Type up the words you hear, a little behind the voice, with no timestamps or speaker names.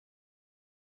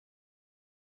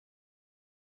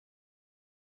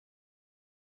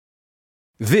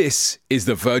This is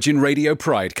the Virgin Radio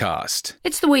Pridecast.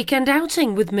 It's the weekend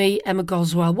outing with me, Emma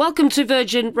Goswell. Welcome to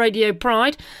Virgin Radio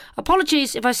Pride.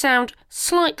 Apologies if I sound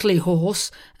slightly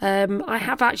hoarse. I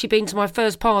have actually been to my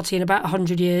first party in about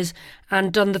 100 years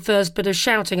and done the first bit of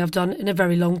shouting I've done in a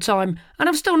very long time, and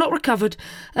I'm still not recovered.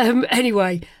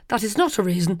 Anyway, that is not a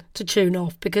reason to tune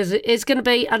off, because it is going to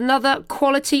be another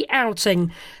quality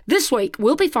outing. This week,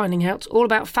 we'll be finding out all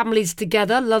about Families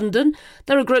Together London.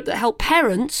 They're a group that help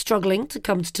parents struggling to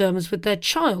come to terms with their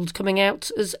child coming out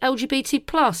as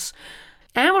LGBT+.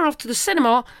 And we're off to the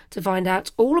cinema to find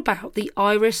out all about the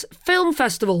Iris Film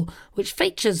Festival, which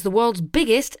features the world's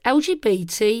biggest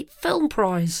LGBT film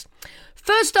prize.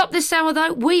 First up this hour,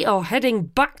 though, we are heading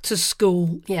back to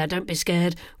school. Yeah, don't be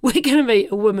scared. We're going to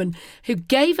meet a woman who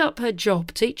gave up her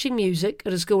job teaching music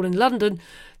at a school in London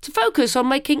to focus on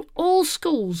making all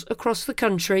schools across the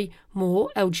country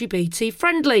more LGBT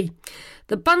friendly.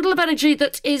 The bundle of energy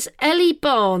that is Ellie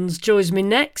Barnes joins me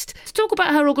next to talk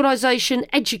about her organisation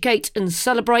Educate and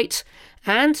Celebrate,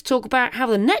 and to talk about how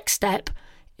the next step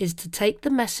is to take the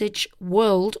message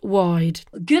worldwide.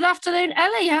 Good afternoon,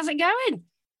 Ellie. How's it going?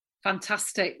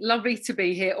 Fantastic. Lovely to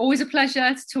be here. Always a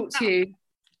pleasure to talk to you.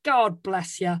 God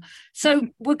bless you. So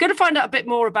we're going to find out a bit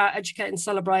more about Educate and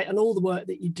Celebrate and all the work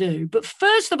that you do. But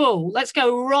first of all, let's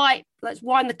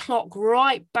wind the clock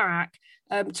right back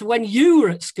to when you were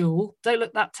at school. Don't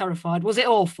look that terrified. Was it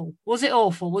awful? Was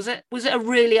it a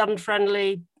really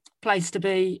unfriendly place to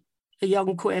be a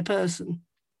young queer person?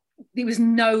 There was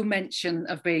no mention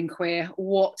of being queer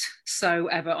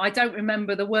whatsoever. I don't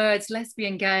remember the words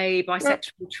lesbian, gay,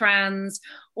 bisexual, trans,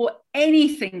 or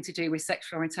anything to do with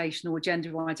sexual orientation or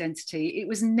gender identity. It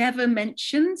was never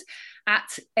mentioned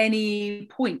at any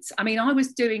point. I mean, I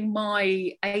was doing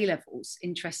my A-levels,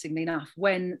 interestingly enough,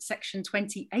 when Section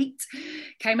 28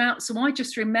 came out. So I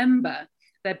just remember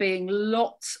there being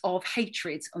lots of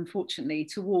hatred, unfortunately,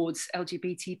 towards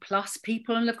LGBT plus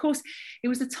people. And of course, it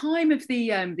was the time of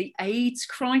the AIDS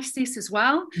crisis as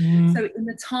well. Mm. So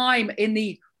in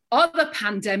the other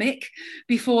pandemic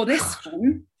before this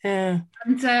one. Yeah.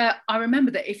 And I remember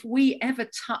that if we ever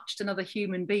touched another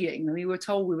human being, and we were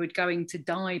told we were going to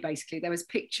die, basically, there was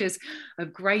pictures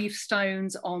of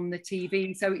gravestones on the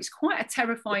TV. So it's quite a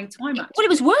terrifying time, actually. Well, it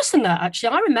was worse than that, actually.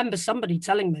 I remember somebody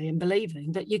telling me and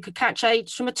believing that you could catch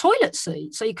AIDS from a toilet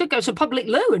seat. So you could go to a public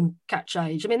loo and catch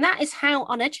AIDS. I mean, that is how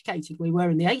uneducated we were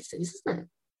in the 80s, isn't it?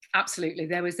 Absolutely.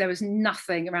 There was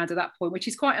nothing around at that point, which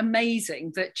is quite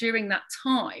amazing that during that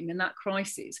time, in that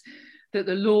crisis, that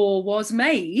the law was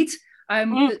made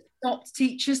that stopped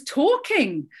teachers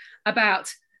talking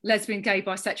about lesbian, gay,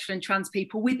 bisexual and trans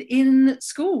people within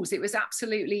schools. It was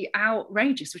absolutely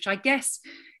outrageous, which I guess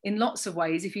in lots of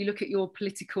ways, if you look at your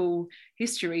political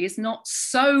history, is not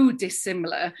so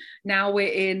dissimilar. Now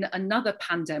we're in another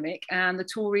pandemic and the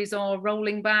Tories are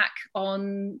rolling back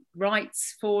on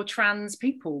rights for trans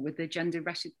people with the Gender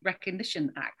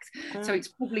Recognition Act. So it's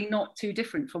probably not too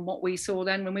different from what we saw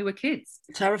then when we were kids.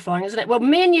 Terrifying, isn't it? Well,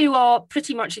 me and you are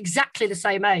pretty much exactly the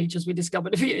same age, as we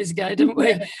discovered a few years ago, didn't we?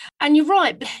 Yeah. And you're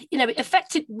right, you know, it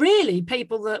affected really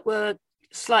people that were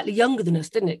slightly younger than us,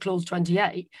 didn't it? Clause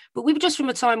 28. But we were just from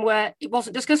a time where it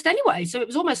wasn't discussed anyway. So it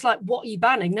was almost like, what are you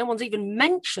banning? No one's even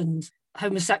mentioned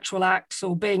homosexual acts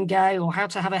or being gay or how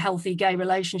to have a healthy gay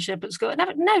relationship at school.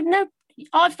 No.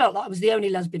 I felt like I was the only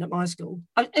lesbian at my school.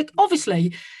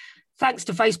 Obviously, thanks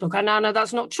to Facebook, I now know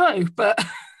that's not true, but...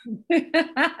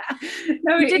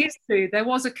 No, it is true. There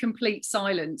was a complete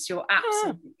silence. You're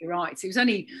absolutely right. It was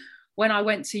only when I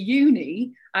went to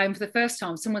uni for the first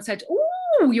time, someone said,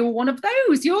 "Oh, you're one of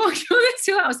those. You're this."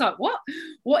 I was like,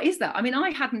 what is that? I mean,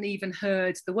 I hadn't even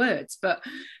heard the words, but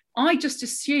I just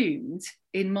assumed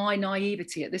in my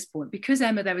naivety at this point, because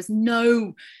Emma, there was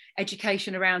no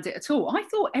education around it at all. I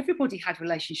thought everybody had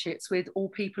relationships with all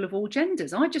people of all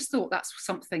genders. I just thought that's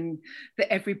something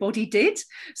that everybody did.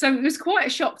 So it was quite a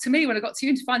shock to me when I got to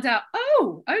uni to find out,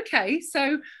 oh, okay,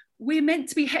 so we're meant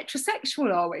to be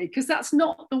heterosexual, are we? Because that's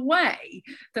not the way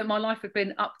that my life had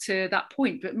been up to that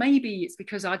point. But maybe it's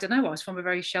because, I don't know, I was from a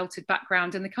very sheltered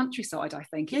background in the countryside, I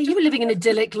think. Yeah, you were living an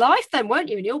idyllic life then, weren't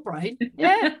you, in your brain?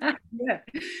 Yeah. Yeah.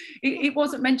 It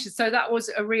wasn't mentioned. So that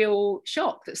was a real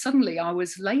shock that suddenly I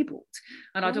was labelled.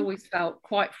 And I'd always felt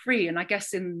quite free. And I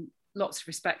guess in lots of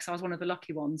respects, I was one of the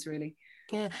lucky ones, really.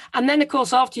 Yeah. And then, of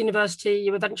course, after university,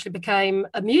 you eventually became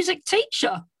a music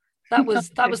teacher. That was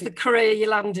the career you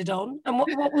landed on. And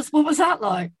what was that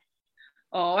like?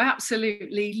 Oh, I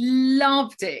absolutely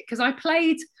loved it, because I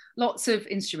played lots of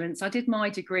instruments. I did my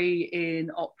degree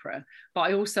in opera, but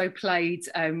I also played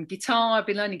guitar. I've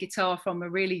been learning guitar from a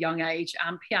really young age,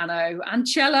 and piano and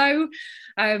cello,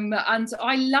 and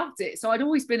I loved it. So I'd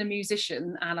always been a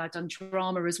musician, and I'd done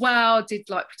drama as well, did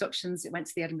like productions. It went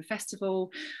to the Edinburgh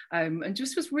Festival, and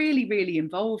just was really, really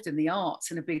involved in the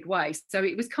arts in a big way. So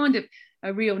it was kind of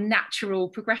a real natural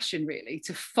progression, really,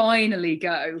 to finally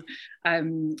go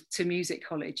to music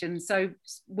college. And so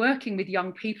working with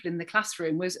young people in the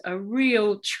classroom was a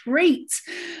real treat.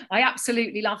 I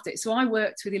absolutely loved it. So I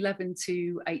worked with 11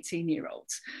 to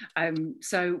 18-year-olds.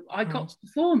 So I got to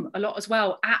perform a lot as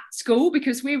well at school,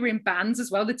 because we were in bands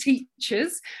as well. The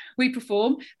teachers, we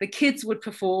perform, the kids would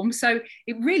perform. So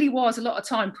it really was a lot of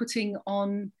time putting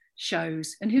on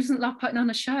shows. And who doesn't love putting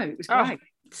on a show? It was great.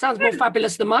 Sounds more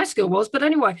fabulous than my school was, but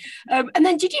anyway. And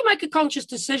then did you make a conscious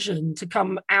decision to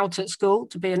come out at school,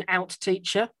 to be an out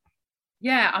teacher?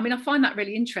 Yeah, I mean, I find that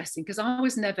really interesting, because I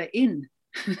was never in.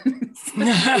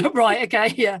 Right,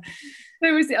 okay, yeah.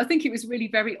 I think it was really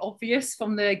very obvious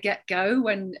from the get-go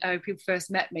when people first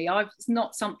met me. It's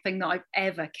not something that I've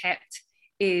ever kept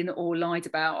in or lied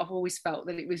about. I've always felt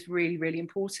that it was really, really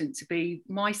important to be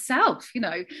myself,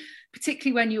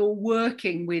 particularly when you're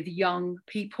working with young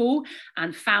people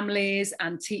and families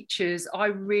and teachers. I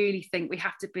really think we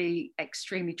have to be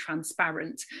extremely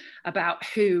transparent about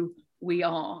who we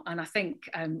are. And I think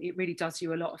it really does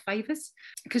you a lot of favours,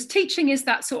 because teaching is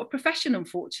that sort of profession,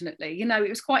 unfortunately. It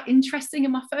was quite interesting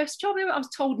in my first job. I was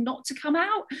told not to come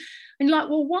out. And like,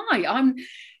 well, why? I'm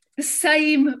the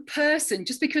same person.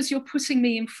 Just because you're putting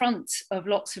me in front of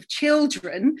lots of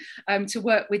children to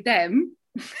work with them,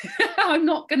 I'm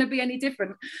not going to be any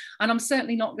different. And I'm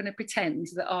certainly not going to pretend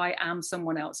that I am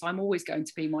someone else. I'm always going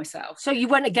to be myself. So you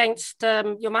went against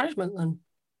your management then?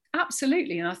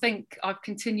 Absolutely. And I think I've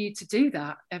continued to do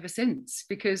that ever since,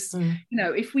 because,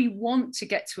 if we want to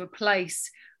get to a place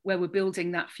where we're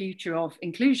building that future of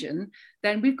inclusion,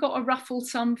 then we've got to ruffle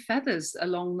some feathers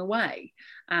along the way.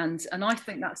 And I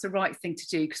think that's the right thing to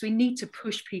do, because we need to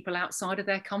push people outside of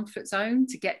their comfort zone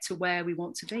to get to where we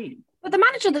want to be. But the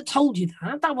manager that told you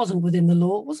that wasn't within the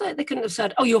law, was it? They couldn't have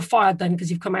said, oh, you're fired then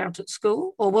because you've come out at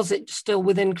school? Or was it still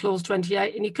within clause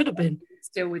 28 and you could have been?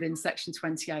 Still within section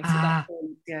 28 at that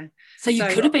point, yeah. So you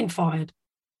could have been fired?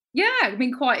 Yeah, I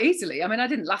mean, quite easily. I mean, I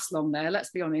didn't last long there, let's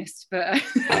be honest. But...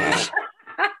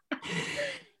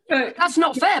 But that's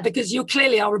not fair, because you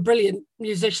clearly are a brilliant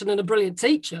musician and a brilliant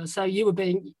teacher. So you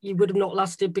would have not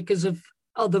lasted because of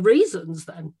other reasons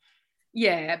then.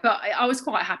 Yeah, but I was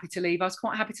quite happy to leave. I was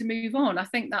quite happy to move on. I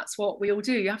think that's what we all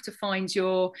do. You have to find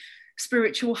your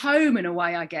spiritual home in a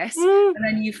way, I guess. And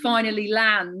then you finally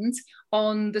land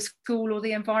on the school or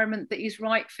the environment that is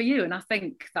right for you. And I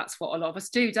think that's what a lot of us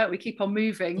do, don't we? Keep on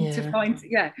moving to find,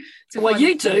 Well,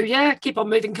 you do, keep on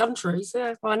moving countries.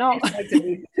 Yeah, why not? Yes, I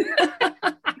do.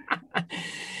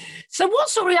 So what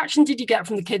sort of reaction did you get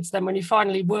from the kids then when you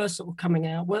finally were sort of coming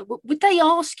out? Would they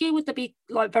ask you? Would there be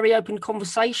like very open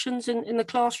conversations in the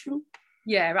classroom?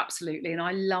 Yeah, absolutely. And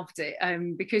I loved it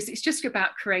because it's just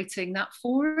about creating that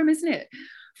forum, isn't it?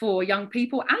 For young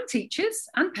people and teachers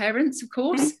and parents, of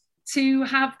course, to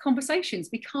have conversations,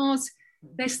 because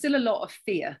there's still a lot of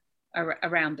fear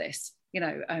around this,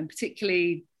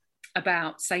 particularly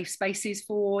about safe spaces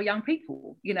for young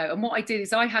people, and what I did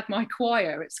is I had my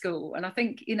choir at school, and I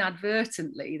think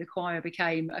inadvertently the choir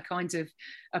became a kind of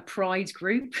a pride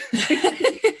group.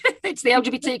 It's the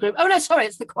LGBT group. Oh no, sorry,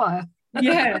 it's the choir.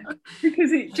 Yeah,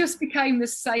 because it just became the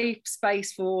safe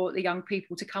space for the young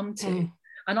people to come to.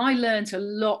 And I learned a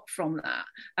lot from that,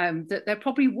 that there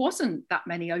probably wasn't that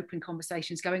many open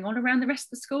conversations going on around the rest of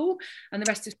the school and the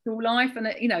rest of school life. And,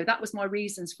 that was my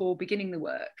reasons for beginning the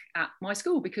work at my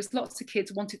school, because lots of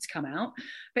kids wanted to come out.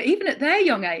 But even at their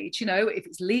young age, if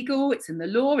it's legal, it's in the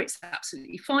law, it's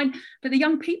absolutely fine. But the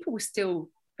young people were still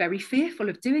very fearful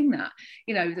of doing that.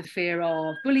 The fear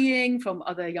of bullying from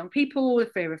other young people, the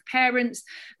fear of parents,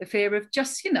 the fear of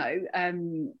just,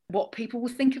 what people will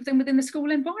think of them within the school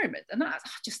environment. And I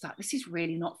just thought, this is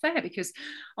really not fair, because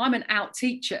I'm an out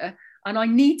teacher and I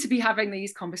need to be having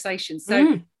these conversations.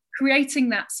 So creating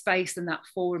that space and that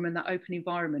forum and that open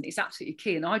environment is absolutely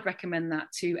key. And I'd recommend that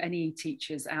to any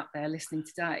teachers out there listening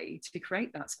today, to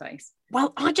create that space.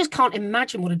 Well, I just can't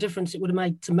imagine what a difference it would have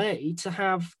made to me to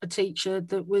have a teacher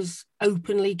that was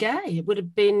openly gay. It would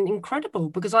have been incredible,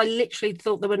 because I literally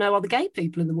thought there were no other gay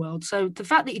people in the world. So the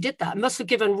fact that you did that must have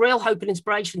given real hope and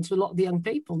inspiration to a lot of the young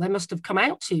people. They must have come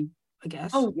out to you, I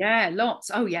guess. Oh, yeah, lots.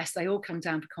 Oh, yes, they all come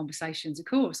down for conversations, of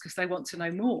course, because they want to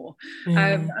know more.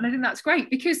 And I think that's great,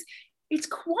 because it's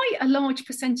quite a large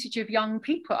percentage of young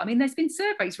people. I mean, there's been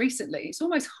surveys recently, it's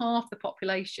almost half the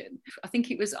population. I think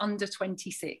it was under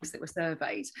 26 that were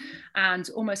surveyed, and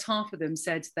almost half of them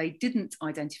said they didn't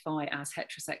identify as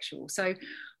heterosexual. So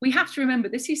we have to remember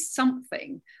this is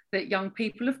something that young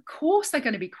people, of course, they're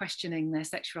going to be questioning their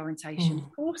sexual orientation.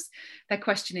 Of course, they're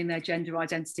questioning their gender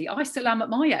identity. I still am at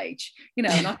my age, you know,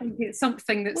 and I think it's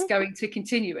something that's going to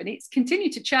continue, and it's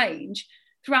continued to change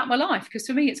throughout my life, because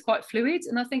for me it's quite fluid,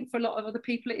 and I think for a lot of other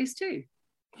people it is too.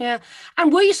 Yeah.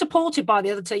 And were you supported by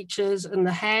the other teachers and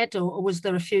the head, or was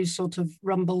there a few sort of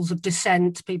rumbles of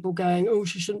dissent, people going, oh,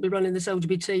 she shouldn't be running this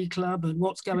LGBT club and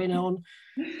what's going on?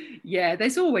 Yeah,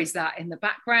 there's always that in the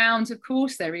background, of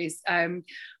course there is,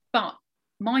 but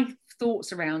my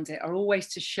thoughts around it are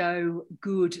always to show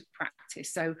good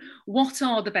practice. So what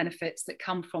are the benefits that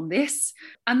come from this?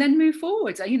 And then move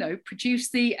forward, you know, produce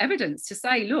the evidence to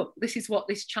say, look, this is what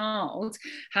this child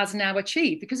has now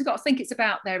achieved. Because we've got to think it's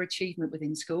about their achievement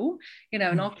within school, you know,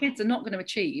 and our kids are not going to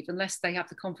achieve unless they have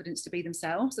the confidence to be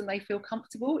themselves and they feel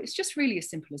comfortable. It's just really as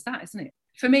simple as that, isn't it?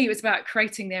 For me, it was about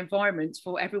creating the environment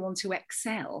for everyone to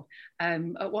excel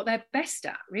at what they're best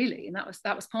at, really. And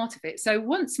that was part of it. So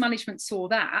once management saw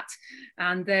that,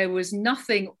 and there was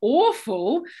nothing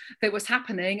awful that was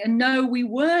happening, and no, we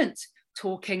weren't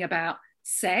talking about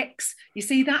sex. You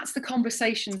see, that's the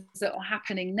conversations that are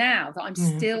happening now that I'm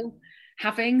still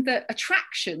having, that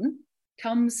attraction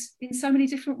comes in so many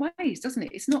different ways, doesn't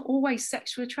it? It's not always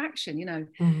sexual attraction, you know.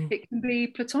 It can be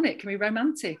platonic, can be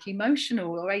romantic,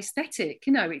 emotional, or aesthetic,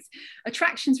 you know. It's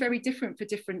attraction's very different for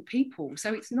different people,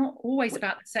 so it's not always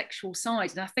about the sexual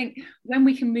side. And I think when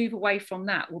we can move away from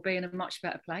that, we'll be in a much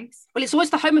better place. Well, it's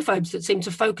always the homophobes that seem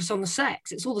to focus on the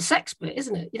sex. It's all the sex bit,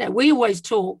 isn't it? You know, we always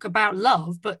talk about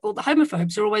love, but all the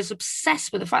homophobes are always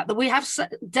obsessed with the fact that we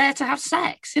dare to have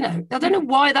sex, you know. I don't know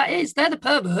why that is. They're the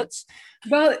perverts.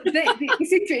 Well,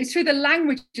 it's through the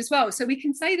language as well. So we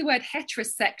can say the word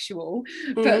heterosexual,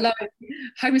 but like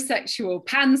homosexual,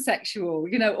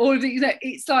 pansexual, you know, all of the, you know,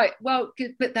 it's like, well,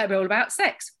 but they're all about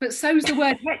sex. But so's the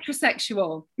word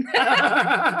heterosexual.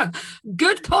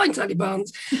 Good point, Annie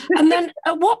Barnes. And then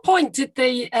at what point did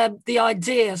the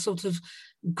idea sort of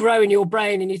grow in your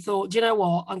brain and you thought, do you know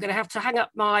what, I'm going to have to hang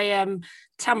up my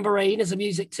tambourine as a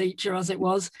music teacher, as it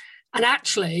was, and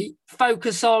actually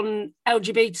focus on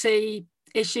LGBT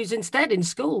issues instead in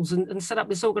schools and set up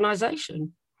this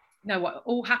organisation? No, what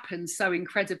all happened so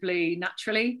incredibly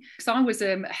naturally. So I was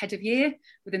head of year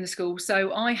within the school,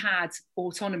 so I had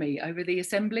autonomy over the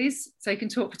assemblies. So you can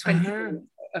talk for 20 minutes,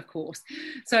 of course.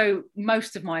 So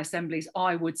most of my assemblies,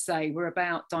 I would say, were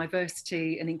about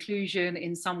diversity and inclusion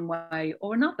in some way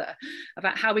or another,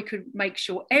 about how we could make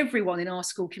sure everyone in our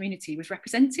school community was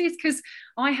represented, because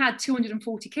I had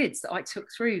 240 kids that I took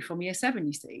through from year 7,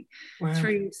 you see,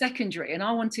 through secondary, and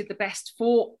I wanted the best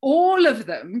for all of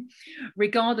them,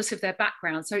 regardless of their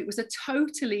background. So it was a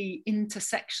totally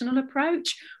intersectional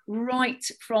approach right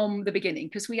from the beginning,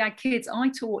 because we had kids, I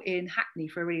taught in Hackney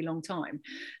for a really long time,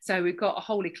 so we've got a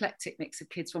whole eclectic mix of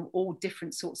kids from all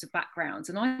different sorts of backgrounds,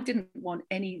 and I didn't want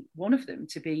any one of them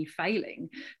to be failing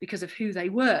because of who they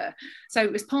were. So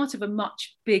it was part of a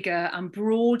much bigger and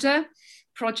broader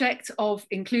project of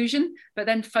inclusion, but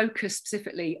then focused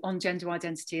specifically on gender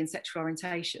identity and sexual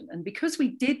orientation. And because we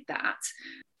did that,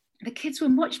 the kids were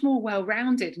much more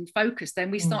well-rounded and focused. Then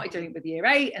we started doing it with year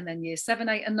 8, and then year 7,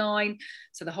 8 and 9,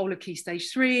 so the whole of Key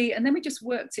Stage 3, and then we just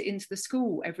worked it into the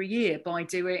school every year by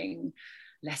doing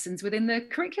lessons within the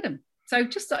curriculum. So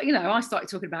just, you know, I started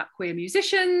talking about queer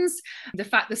musicians, the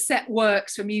fact the set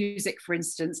works for music, for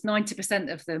instance,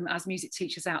 90% of them, as music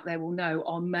teachers out there will know,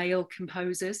 are male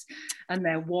composers, and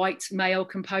they're white male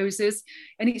composers.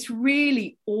 And it's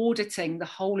really auditing the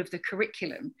whole of the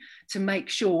curriculum to make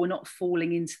sure we're not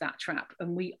falling into that trap.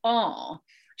 And we are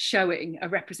showing a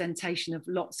representation of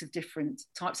lots of different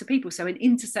types of people. So an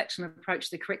intersectional approach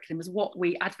to the curriculum was what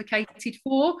we advocated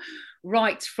for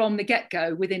right from the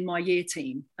get-go within my year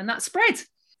team. And that spread.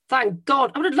 Thank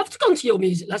God. I would have loved to go to your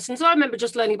music lessons. I remember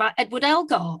just learning about Edward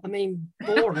Elgar. I mean,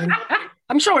 boring.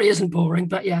 I'm sure he isn't boring,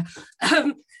 but yeah.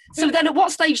 So then at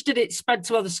what stage did it spread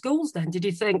to other schools then? Did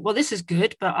you think, well, this is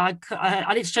good, but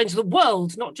I need to change the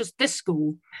world, not just this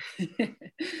school?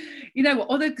 You know what,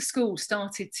 other schools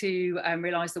started to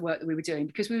realise the work that we were doing,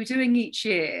 because we were doing each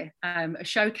year a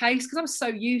showcase, because I was so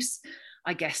used,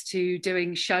 I guess, to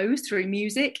doing shows through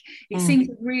music. It seemed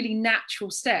a really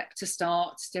natural step to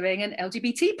start doing an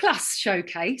LGBT plus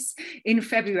showcase in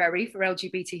February for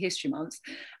LGBT History Month.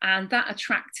 And that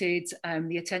attracted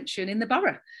the attention in the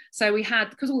borough. So we had,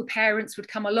 because all the parents would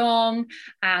come along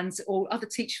and all other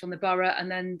teachers from the borough, and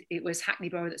then it was Hackney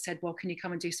Borough that said, well, can you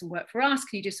come and do some work for us?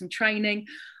 Can you do some training?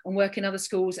 and work in other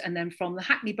schools. And then from the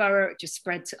Hackney Borough, it just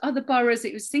spread to other boroughs.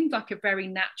 It seemed like a very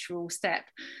natural step.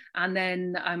 And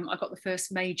then I got the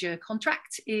first major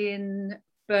contract in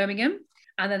Birmingham,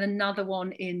 and then another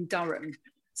one in Durham.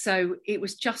 So it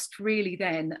was just really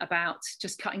then about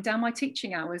just cutting down my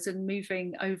teaching hours and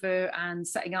moving over and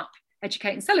setting up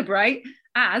Educate and Celebrate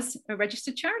as a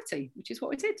registered charity, which is what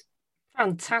we did.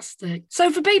 Fantastic.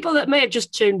 So for people that may have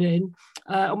just tuned in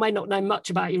or may not know much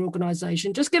about your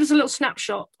organisation, just give us a little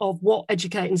snapshot of what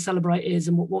Educate and Celebrate is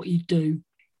and what you do.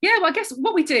 Yeah, well, I guess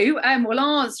what we do, well,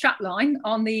 our strapline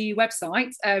on the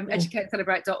website,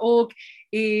 educateandcelebrate.org,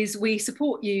 is we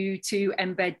support you to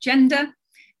embed gender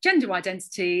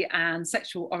identity and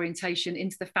sexual orientation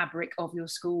into the fabric of your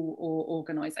school or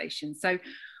organisation. So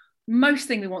most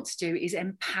thing we want to do is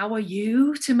empower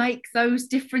you to make those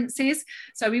differences.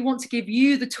 So we want to give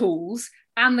you the tools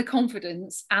and the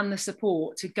confidence and the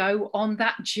support to go on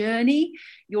that journey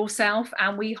yourself.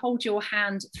 And we hold your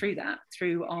hand through that,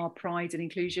 through our Pride and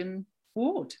Inclusion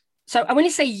Award. So and when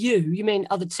you say you mean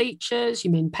other teachers,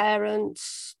 you mean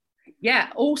parents? Yeah,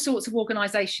 all sorts of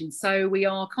organisations. So we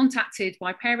are contacted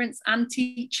by parents and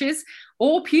teachers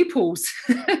or pupils.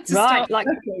 Right, like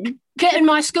get in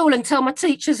my school and tell my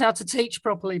teachers how to teach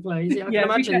properly, please. I can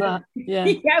imagine that. Yeah,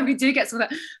 yeah, we do get some of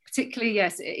that, particularly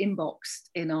inboxed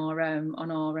in our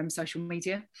on our social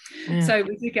media. Yeah. So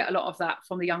we do get a lot of that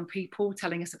from the young people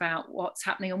telling us about what's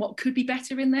happening and what could be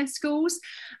better in their schools.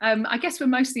 I guess we're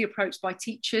mostly approached by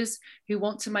teachers who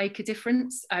want to make a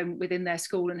difference within their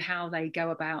school and how they go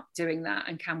about doing that,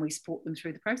 and can we support them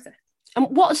through the process. And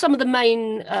what are some of the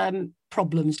main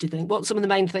problems, do you think? What are some of the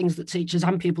main things that teachers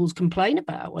and pupils complain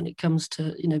about when it comes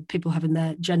to, people having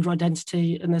their gender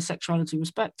identity and their sexuality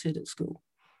respected at school?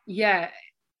 Yeah,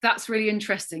 that's really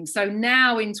interesting. So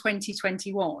now in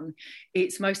 2021,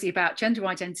 it's mostly about gender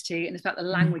identity and it's about the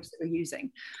language that we're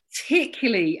using,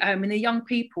 particularly in the young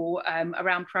people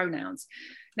around pronouns.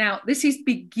 Now, this is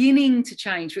beginning to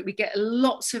change, but we get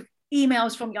lots of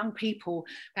emails from young people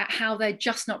about how they're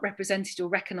just not represented or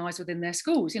recognised within their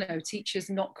schools. Teachers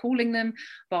not calling them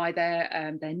by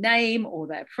their name or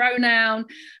their pronoun,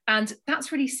 and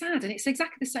that's really sad. And it's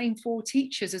exactly the same for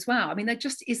teachers as well. I mean, there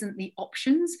just isn't the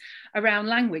options around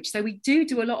language. So we do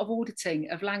a lot of auditing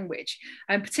of language,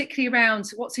 and particularly around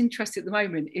what's interesting at the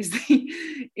moment is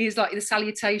like the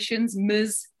salutations,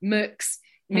 ms, mux,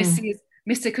 Mrs.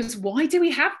 Mr. Because why do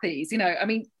we have these?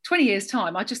 20 years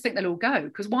time, I just think they'll all go,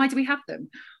 because why do we have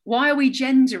them? Why are we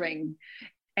gendering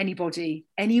anybody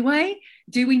anyway?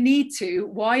 Do we need to?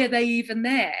 Why are they even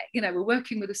there? We're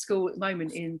working with a school at the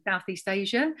moment in Southeast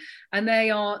Asia, and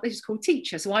they're just called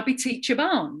Teacher. So I'd be Teacher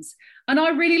Barnes. And I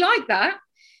really like that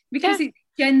because it's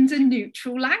gender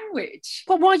neutral language.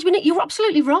 Well, why do we need? You're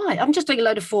absolutely right. I'm just doing a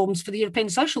load of forms for the European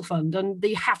Social Fund, and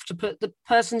you have to put the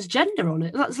person's gender on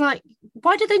it. That's like,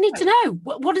 why do they need to know?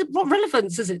 What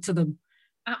relevance is it to them?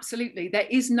 Absolutely. There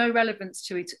is no relevance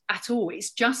to it at all. It's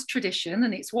just tradition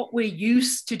and it's what we're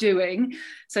used to doing.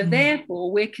 So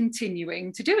therefore, we're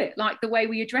continuing to do it, like the way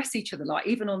we address each other, like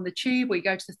even on the tube or you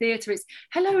go to the theatre, it's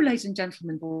hello, ladies and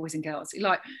gentlemen, boys and girls. You're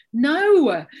like,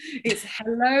 no, it's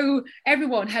hello,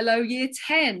 everyone, hello, year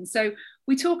 10. So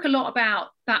we talk a lot about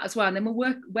that as well. And then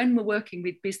when we're working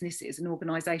with businesses and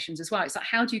organisations as well, it's like,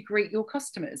 how do you greet your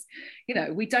customers?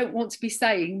 We don't want to be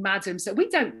saying madam, so we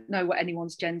don't know what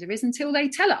anyone's gender is until they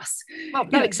tell us. Well,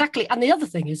 no, exactly. And the other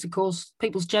thing is, of course,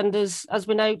 people's genders, as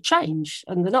we know, change,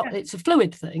 and they're not, it's a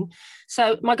fluid thing.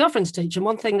 So my girlfriend's teacher, and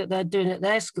one thing that they're doing at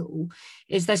their school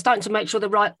is they're starting to make sure they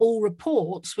write all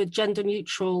reports with gender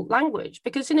neutral language,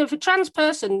 because, if a trans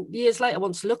person years later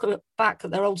wants to look back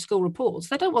at their old school reports,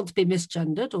 they don't want to be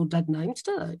misgendered or dead names,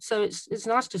 do they? So it's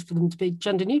nice just for them to be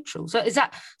gender neutral. So is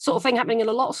that sort of thing happening in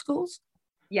a lot of schools?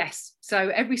 Yes. So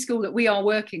every school that we are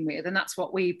working with, and that's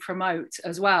what we promote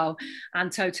as well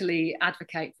and totally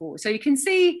advocate for. So you can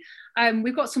see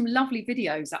we've got some lovely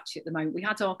videos actually at the moment. We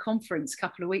had our conference a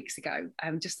couple of weeks ago,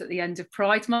 just at the end of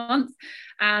Pride Month,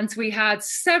 and we had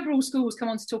several schools come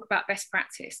on to talk about best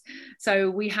practice. So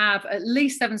we have at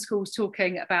least 7 schools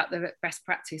talking about the Best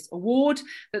Practice Award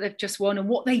that they've just won and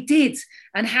what they did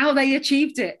and how they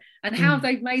achieved it and how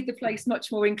they've made the place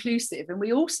much more inclusive. And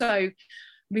we also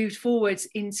moved forward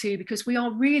into, because we are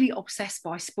really obsessed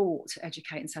by sport,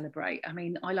 Educate and Celebrate. I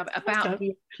mean, I love it about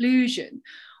the inclusion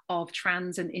of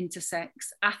trans and intersex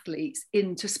athletes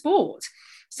into sport.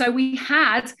 So we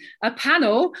had a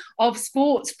panel of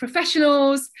sports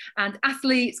professionals and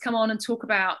athletes come on and talk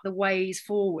about the ways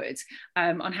forward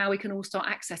on how we can all start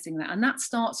accessing that. And that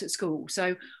starts at school.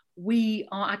 So we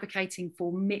are advocating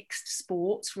for mixed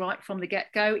sports right from the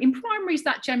get-go. In primaries,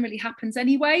 that generally happens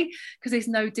anyway, because there's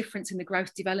no difference in the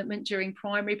growth development during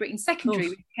primary, but in secondary,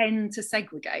 we tend to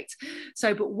segregate.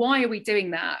 So, but why are we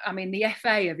doing that? I mean, the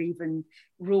FA have even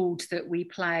ruled that we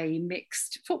play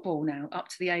mixed football now up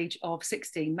to the age of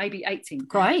 16, maybe 18.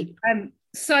 Great.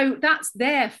 So that's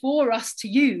there for us to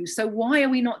use. So why are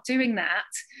we not doing that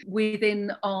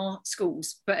within our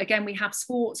schools? But again, we have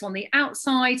sports on the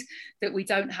outside that we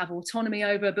don't have autonomy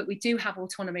over, but we do have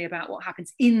autonomy about what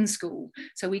happens in school.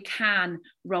 So we can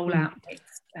roll out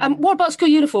mixed. What about school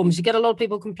uniforms? You get a lot of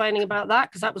people complaining about that,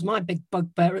 because that was my big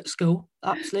bugbear at school.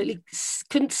 Absolutely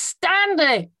couldn't stand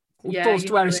it. Forced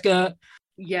to wear a skirt.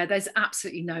 Yeah, there's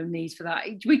absolutely no need for that.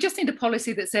 We just need a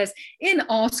policy that says in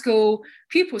our school,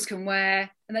 pupils can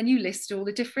wear, and then you list all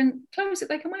the different clothes that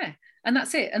they can wear. And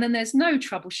that's it. And then there's no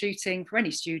troubleshooting for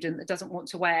any student that doesn't want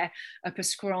to wear a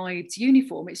prescribed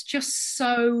uniform. It's just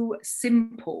so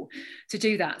simple to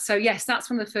do that. So yes, that's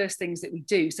one of the first things that we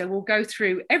do. So we'll go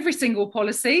through every single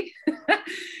policy,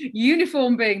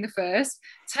 uniform being the first,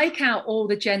 take out all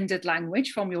the gendered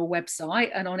language from your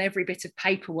website and on every bit of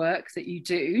paperwork that you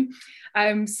do.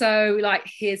 So like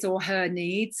his or her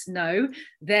needs, no,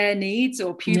 their needs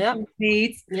or pupil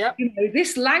needs. Yep. You know,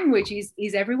 this language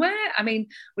is everywhere. I mean,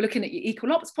 we're looking at your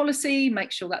equal ops policy,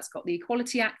 make sure that's got the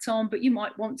Equality Act on, but you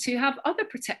might want to have other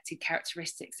protected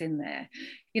characteristics in there,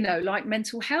 you know, like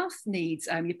mental health needs,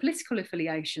 your political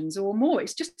affiliations or more.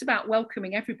 It's just about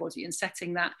welcoming everybody and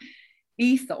setting that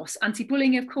ethos.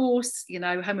 Anti-bullying, of course, you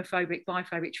know, homophobic,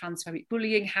 biphobic, transphobic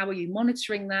bullying. How are you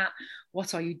monitoring that?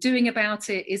 What are you doing about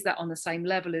it? Is that on the same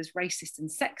level as racist and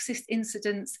sexist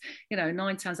incidents? You know,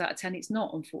 9 times out of 10, it's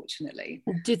not, unfortunately.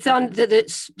 Do you think that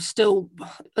it's still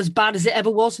as bad as it ever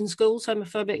was in schools,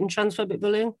 homophobic and transphobic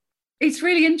bullying? It's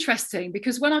really interesting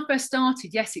because when I first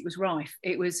started, yes, it was rife.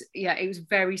 It was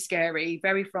very scary,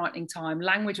 very frightening time.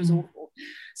 Language was awful.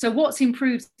 So what's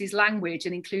improved is language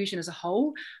and inclusion as a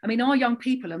whole. I mean, our young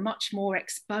people are much more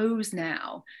exposed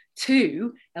now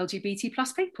to LGBT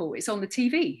plus people. It's on the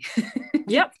TV.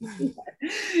 Yep.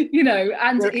 You know,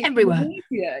 and they're everywhere.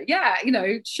 Yeah, you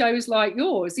know, shows like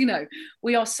yours, you know,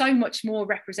 we are so much more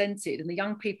represented and the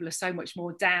young people are so much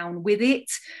more down with it.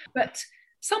 But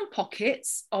some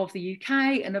pockets of the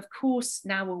UK, and of course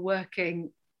now we're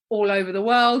working all over the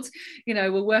world, you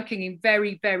know, we're working in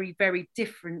very, very, very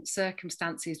different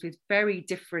circumstances with very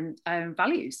different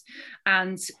values,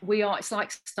 and it's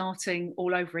like starting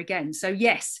all over again. So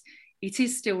yes, it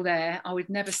is still there. I would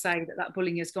never say that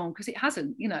bullying is gone, because it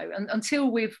hasn't, you know, and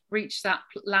until we've reached that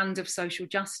land of social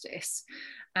justice,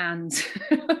 and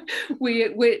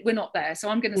we're not there. So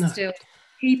I'm going to still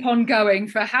keep on going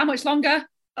for how much longer?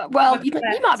 Well, you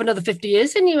might have another 50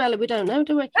 years in you, Ella. We don't know,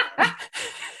 do we?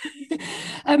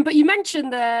 But you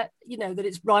mentioned that, you know, that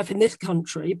it's rife in this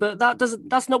country, but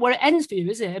that's not where it ends for you,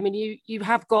 is it? I mean, you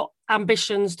have got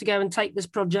ambitions to go and take this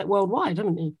project worldwide,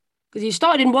 haven't you? Because you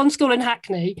started in one school in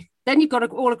Hackney, then you've got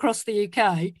it all across the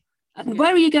UK. And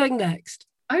where are you going next?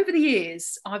 Over the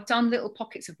years, I've done little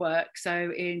pockets of work.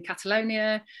 So in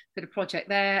Catalonia, did a project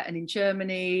there, and in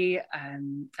Germany,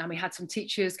 and we had some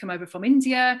teachers come over from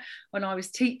India when I was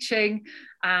teaching.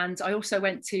 And I also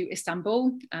went to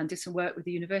Istanbul and did some work with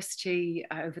the university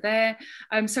over there.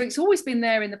 So it's always been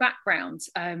there in the background.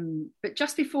 But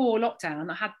just before lockdown,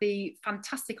 I had the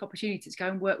fantastic opportunity to go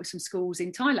and work with some schools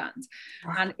in Thailand.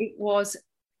 Wow. And it was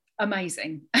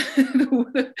amazing.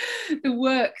 The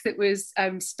work that was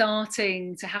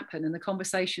starting to happen and the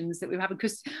conversations that we were having,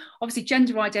 because obviously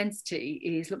gender identity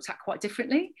is looked at quite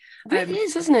differently. It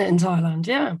is, isn't it, in Thailand?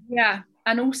 Yeah,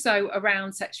 and also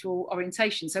around sexual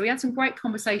orientation. So we had some great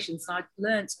conversations and I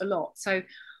learnt a lot. So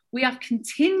we have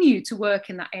continued to work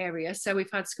in that area. So we've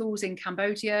had schools in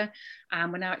Cambodia, and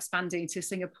we're now expanding to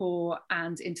Singapore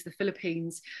and into the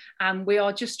Philippines. And we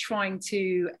are just trying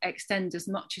to extend as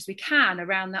much as we can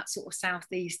around that sort of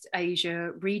Southeast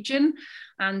Asia region.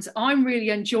 And I'm really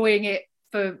enjoying it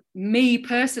for me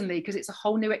personally, because it's a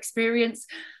whole new experience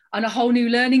and a whole new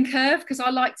learning curve, because I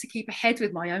like to keep ahead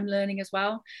with my own learning as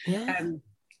well. Yeah.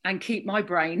 And keep my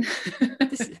brain.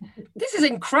 This is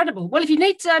incredible. Well, if you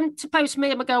need to post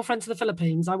me and my girlfriend to the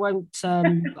Philippines, I won't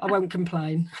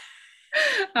complain.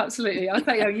 Absolutely. I'll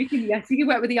tell you, you can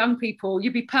work with the young people.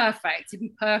 You'd be perfect. You'd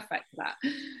be perfect for that.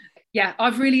 Yeah,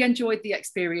 I've really enjoyed the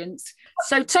experience.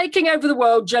 So taking over the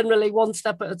world generally one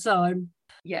step at a time.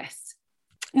 Yes.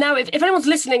 Now, if anyone's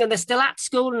listening and they're still at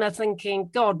school and they're thinking,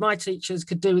 God, my teachers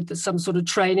could do with some sort of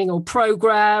training or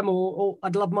program, or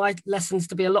I'd love my lessons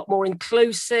to be a lot more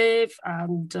inclusive,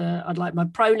 and I'd like my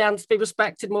pronouns to be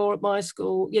respected more at my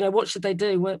school, what should they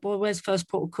do? Where's first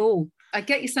port of call?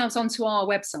 Get yourselves onto our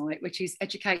website, which is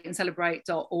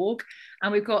educateandcelebrate.org.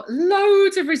 And we've got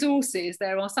loads of resources.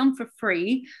 There are some for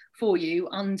free for you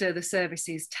under the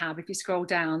services tab. If you scroll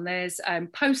down, there's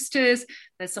posters,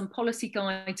 there's some policy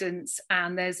guidance,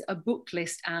 and there's a book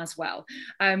list as well.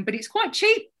 But it's quite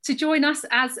cheap to join us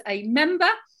as a member.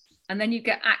 And then you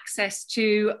get access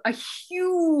to a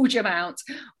huge amount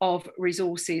of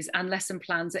resources and lesson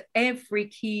plans at every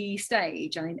key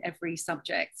stage and in every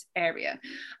subject area.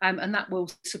 And that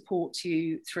will support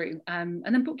you through. And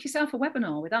then book yourself a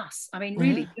webinar with us. I mean,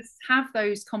 really, just have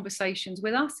those conversations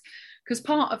with us, because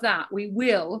part of that, we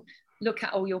will look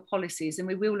at all your policies and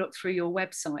we will look through your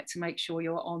website to make sure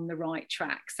you're on the right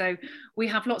track. So we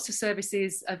have lots of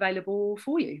services available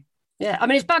for you. Yeah, I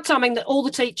mean, it's bad timing that all the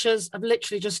teachers have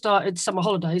literally just started summer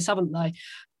holidays, haven't they?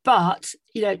 But,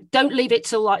 don't leave it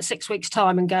till like 6 weeks'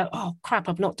 time and go, oh, crap,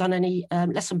 I've not done any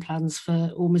lesson plans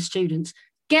for all my students.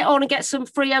 Get on and get some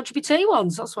free LGBT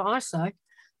ones. That's what I say.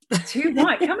 Too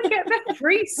right. Come and get the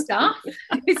free stuff.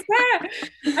 It's there.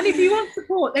 And if you want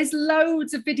support, there's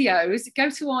loads of videos. Go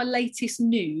to our latest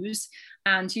news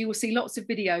and you will see lots of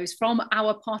videos from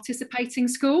our participating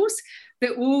schools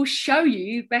that will show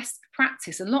you best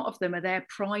practice. A lot of them are their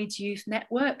Pride Youth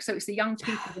Network. So it's the young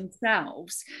people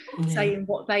themselves saying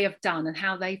what they have done and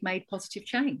how they've made positive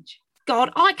change.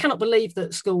 God, I cannot believe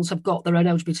that schools have got their own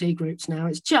LGBT groups now.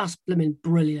 It's just blooming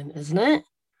brilliant, isn't it?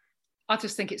 I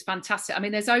just think it's fantastic. I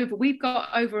mean, we've got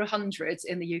over 100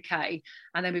 in the UK,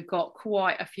 and then we've got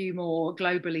quite a few more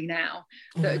globally now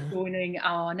that are joining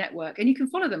our network. And you can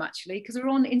follow them actually, because we're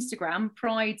on Instagram,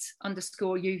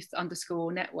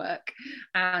 pride_youth_network.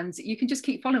 And you can just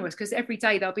keep following us, because every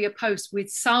day there'll be a post with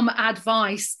some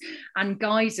advice and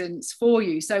guidance for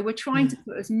you. So we're trying to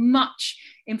put as much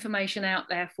information out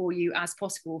there for you as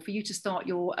possible for you to start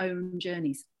your own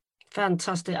journeys.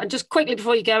 Fantastic. And just quickly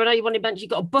before you go, I know you wanted to mention you've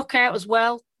got a book out as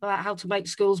well about how to make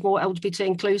schools more LGBT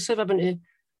inclusive, haven't you?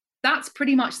 That's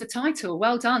pretty much the title.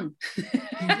 Well done.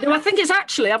 No, I think it's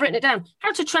actually, I've written it down,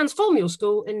 how to transform your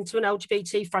school into an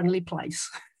LGBT friendly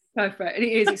place. Perfect. It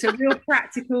is. It's a real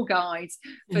practical guide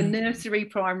for nursery,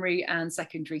 primary and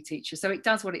secondary teachers. So it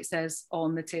does what it says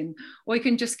on the tin. Or you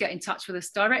can just get in touch with us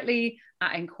directly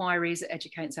at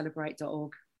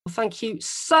enquiries@educateandcelebrate.org. Well, thank you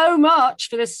so much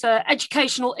for this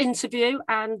educational interview,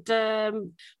 and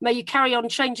may you carry on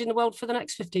changing the world for the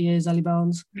next 50 years, Ellie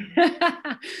Barnes.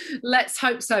 Let's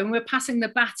hope so. And we're passing the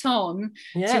baton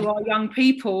to our young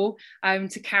people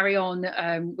to carry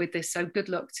on with this. So good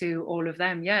luck to all of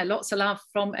them. Yeah, lots of love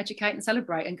from Educate and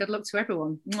Celebrate, and good luck to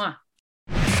everyone. Mwah.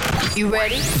 You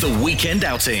ready? The Weekend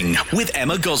Outing with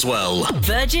Emma Goswell.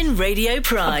 Virgin Radio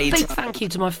Pride. A big thank you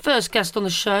to my first guest on the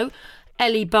show,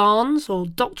 Ellie Barnes, or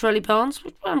Dr. Ellie Barnes.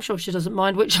 I'm sure she doesn't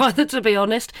mind which either, to be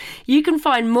honest. You can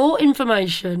find more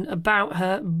information about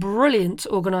her brilliant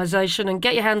organisation and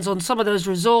get your hands on some of those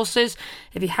resources.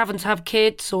 If you happen to have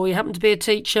kids or you happen to be a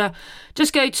teacher,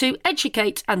 just go to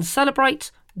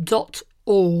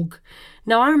educateandcelebrate.org.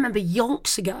 Now, I remember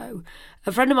yonks ago,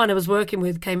 a friend of mine I was working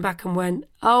with came back and went,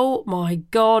 oh my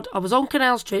God, I was on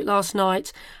Canal Street last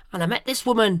night and I met this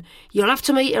woman. You'll have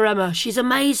to meet her, Emma. She's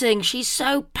amazing. She's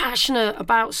so passionate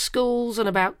about schools and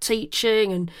about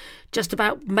teaching and just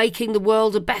about making the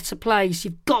world a better place.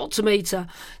 You've got to meet her.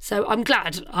 So I'm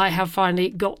glad I have finally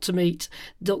got to meet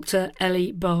Dr.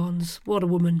 Ellie Barnes. What a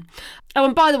woman. Oh,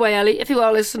 and by the way, Ellie, if you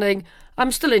are listening,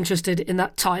 I'm still interested in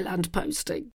that Thailand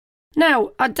posting.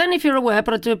 Now, I don't know if you're aware,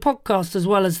 but I do a podcast as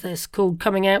well as this called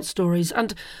Coming Out Stories.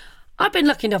 And I've been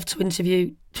lucky enough to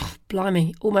interview,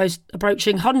 blimey, almost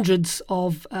approaching hundreds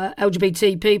of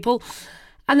LGBT people.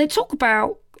 And they talk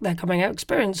about their coming out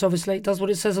experience, obviously. It does what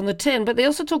it says on the tin. But they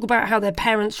also talk about how their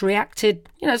parents reacted.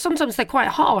 You know, sometimes they're quite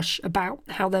harsh about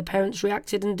how their parents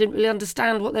reacted and didn't really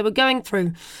understand what they were going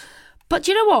through. But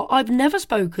you know what? I've never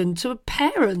spoken to a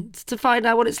parent to find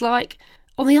out what it's like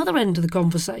on the other end of the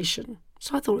conversation.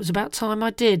 So I thought it was about time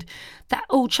I did. That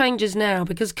all changes now,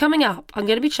 because coming up, I'm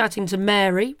going to be chatting to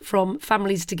Mary from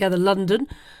Families Together London.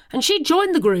 And she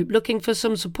joined the group looking for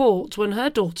some support when her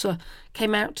daughter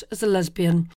came out as a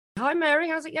lesbian. Hi, Mary.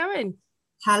 How's it going?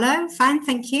 Hello. Fine,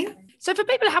 thank you. So for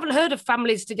people who haven't heard of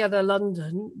Families Together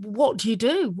London, what do you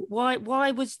do? Why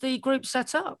was the group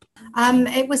set up?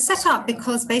 It was set up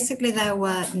because basically there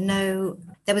were no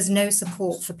there was no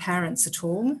support for parents at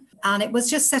all. And it was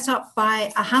just set up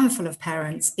by a handful of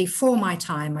parents before my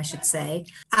time, I should say.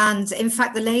 And in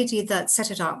fact, the lady that set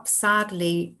it up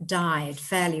sadly died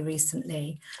fairly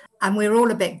recently. And we were all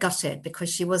a bit gutted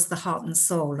because she was the heart and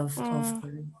soul of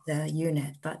the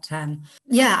unit. But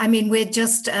yeah, I mean, we're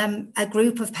just a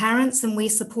group of parents and we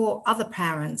support other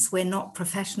parents. We're not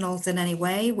professionals in any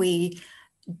way. We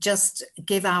just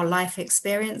give our life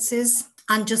experiences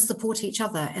and just support each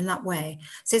other in that way.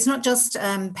 So it's not just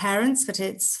parents, but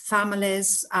it's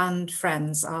families and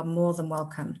friends are more than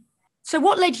welcome. So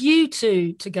what led you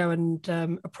to go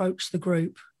and approach the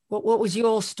group? What was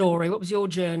your story? What was your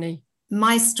journey?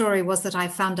 My story was that I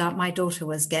found out my daughter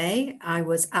was gay. I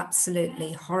was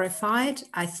absolutely horrified.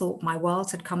 I thought my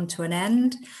world had come to an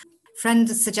end. A friend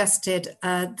suggested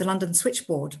the London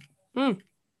Switchboard.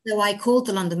 So I called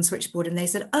the London Switchboard and they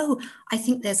said, oh, I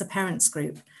think there's a parents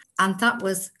group. And that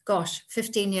was,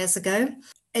 15 years ago.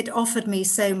 It offered me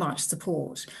so much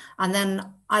support. And then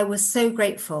I was so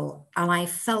grateful. And I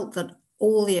felt that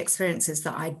all the experiences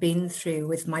that I'd been through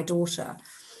with my daughter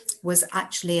was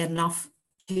actually enough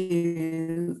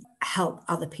to help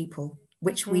other people,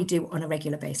 which we do on a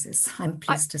regular basis, I'm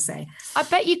pleased to say. I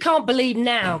bet you can't believe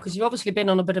now, because you've obviously been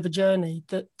on a bit of a journey,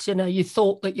 that, you know, you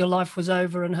thought that your life was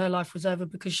over and her life was over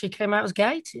because she came out as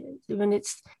gay to you. I mean,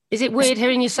 is it weird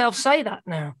hearing yourself say that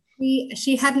now?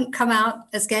 She hadn't come out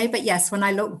as gay, but yes, when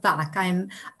I look back,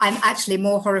 I'm actually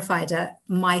more horrified at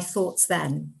my thoughts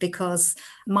then, because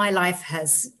my life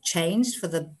has changed for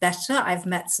the better. I've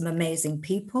met some amazing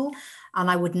people, and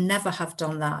I would never have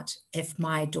done that if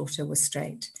my daughter was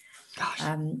straight.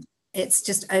 It's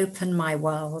just opened my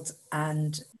world.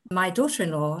 And my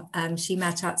daughter-in-law, she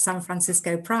met at San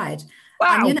Francisco Pride.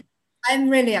 Wow! And, you know, I'm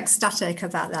really ecstatic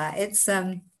about that. It's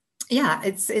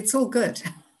it's all good.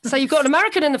 So you've got an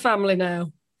American in the family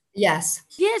now? Yes.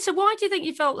 Yeah, so why do you think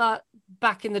you felt that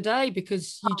back in the day?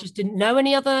 Because you just didn't know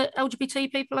any other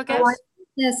LGBT people, I guess?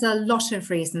 There's a lot of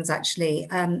reasons, actually.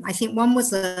 I think one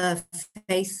was a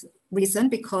faith reason,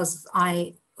 because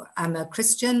I am a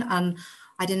Christian and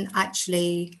I didn't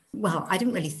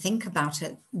really think about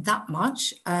it that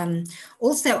much.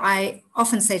 Also, I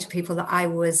often say to people that I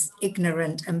was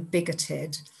ignorant and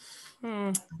bigoted.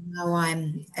 Now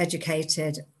I'm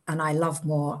educated and I love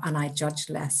more and I judge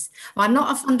less. Well, I'm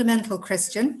not a fundamental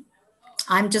Christian.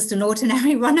 I'm just an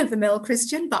ordinary run-of-the-mill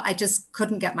Christian, but I just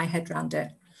couldn't get my head around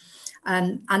it.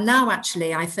 And now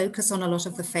actually I focus on a lot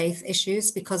of the faith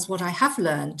issues, because what I have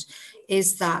learned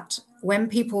is that when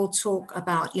people talk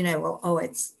about, you know,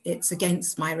 it's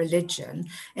against my religion,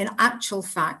 in actual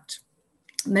fact,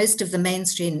 most of the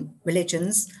mainstream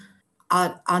religions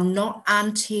are not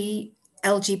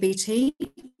anti-LGBT.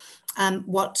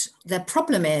 What the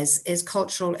problem is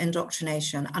cultural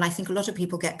indoctrination. And I think a lot of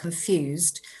people get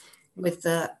confused with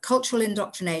the cultural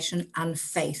indoctrination and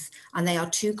faith, and they are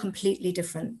two completely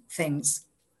different things.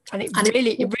 And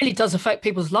it really does affect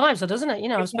people's lives, doesn't it? You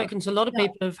know, I've spoken to a lot of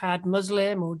people who've had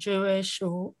Muslim or Jewish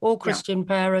or Christian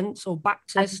parents or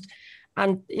Baptist,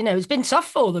 and, you know, it's been tough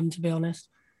for them, to be honest.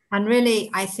 And really,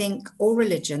 I think all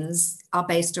religions are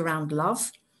based around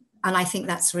love. And I think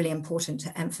that's really important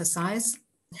to emphasize.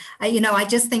 You know, I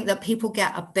just think that people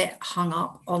get a bit hung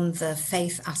up on the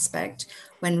faith aspect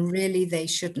when really they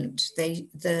shouldn't.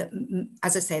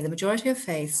 As I say, the majority of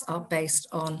faiths are based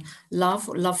on love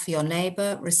for your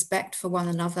neighbor, respect for one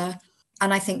another.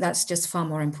 And I think that's just far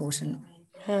more important.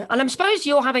 And I suppose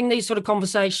you're having these sort of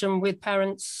conversation with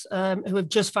parents who have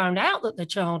just found out that their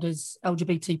child is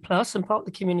LGBT plus and part of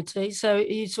the community. So are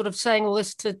you sort of saying all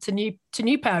this to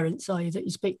new parents, are you, that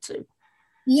you speak to?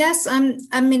 Yes,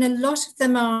 I mean, a lot of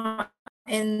them are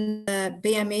in the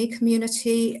BME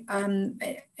community,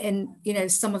 in, you know,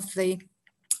 some of the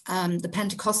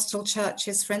Pentecostal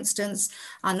churches, for instance,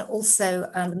 and also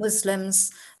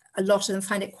Muslims. A lot of them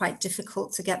find it quite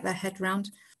difficult to get their head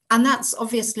around. And that's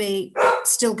obviously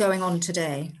still going on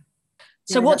today.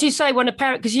 So what do you say when a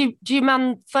parent, because do you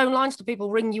man phone lines? Do people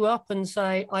ring you up and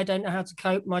say, I don't know how to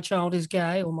cope, my child is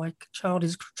gay or my child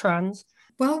is trans?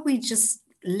 Well, we just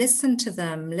listen to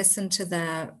them, listen to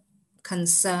their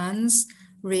concerns,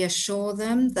 reassure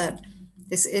them that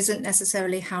this isn't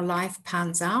necessarily how life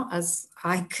pans out, as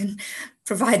I can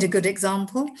provide a good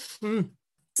example.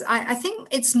 I think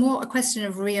it's more a question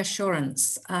of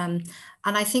reassurance. And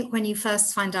I think when you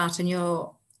first find out and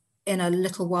you're in a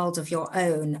little world of your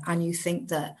own and you think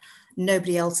that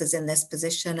nobody else is in this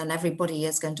position and everybody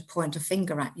is going to point a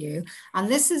finger at you. And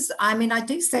this is, I mean, I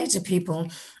do say to people,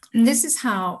 this is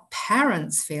how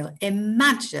parents feel.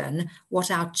 Imagine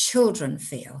what our children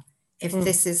feel if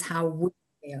this is how we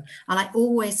feel. And I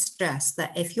always stress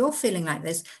that if you're feeling like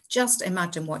this, just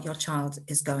imagine what your child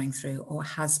is going through or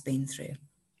has been through.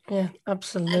 Yeah,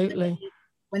 absolutely.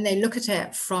 When they look at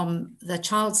it from the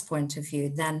child's point of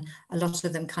view, then a lot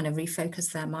of them kind of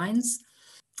refocus their minds.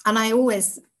 And I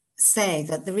always say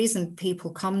that the reason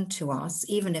people come to us,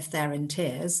 even if they're in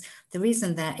tears, the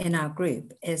reason they're in our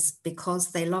group is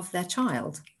because they love their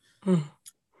child.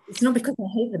 It's not because they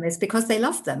hate them, it's because they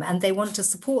love them and they want to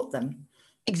support them.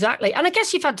 Exactly. And I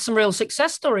guess you've had some real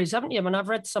success stories, haven't you? I mean, I've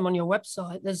read some on your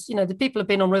website. There's, you know, the people have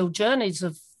been on real journeys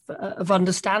of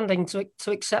understanding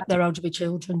to accept their LGBT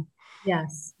children.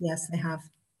 Yes, they have.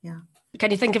 Yeah.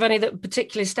 Can you think of any that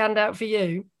particularly stand out for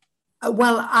you?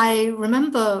 Well, I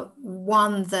remember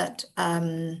one that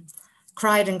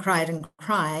cried and cried and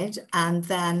cried, and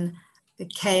then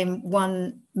came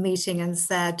one meeting and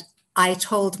said, I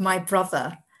told my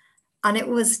brother. And it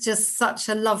was just such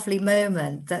a lovely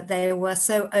moment that they were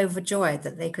so overjoyed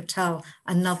that they could tell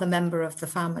another member of the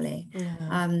family.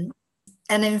 Yeah.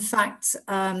 And in fact,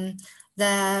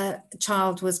 their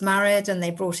child was married and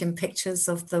they brought in pictures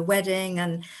of the wedding.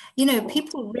 And, you know,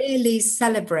 people really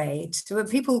celebrate.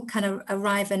 People kind of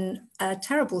arrive in a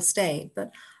terrible state.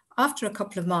 But after a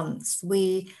couple of months,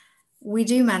 we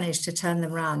do manage to turn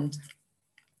them around.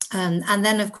 And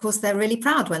then, of course, they're really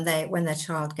proud when their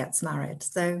child gets married.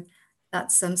 So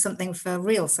that's something for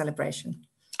real celebration.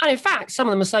 And in fact, some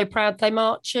of them are so proud they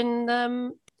march in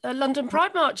London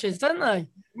Pride marches, don't they?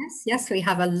 Yes, we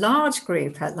have a large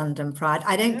group at London Pride.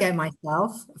 I don't go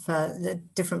myself for the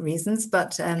different reasons,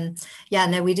 but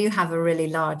we do have a really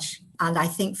large and I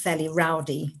think fairly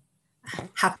rowdy,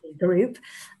 happy group.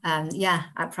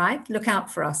 At Pride. Look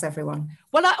out for us, everyone.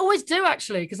 Well, I always do,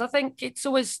 actually, because I think it's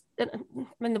always, I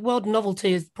mean, the word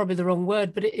novelty is probably the wrong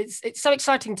word, but it's so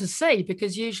exciting to see,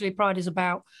 because usually Pride is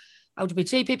about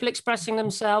LGBT people expressing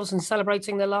themselves and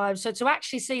celebrating their lives. So to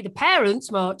actually see the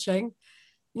parents marching,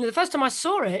 you know, the first time I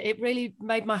saw it, it really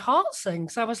made my heart sing.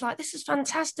 So I was like, this is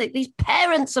fantastic. These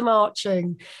parents are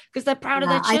marching because they're proud of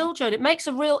their children. It makes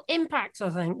a real impact, I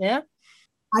think, yeah?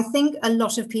 I think a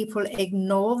lot of people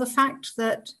ignore the fact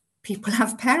that people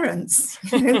have parents,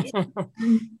 you know?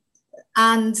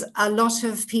 And a lot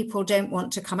of people don't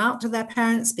want to come out to their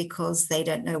parents because they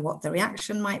don't know what the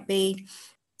reaction might be.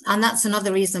 And that's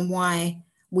another reason why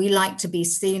we like to be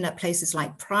seen at places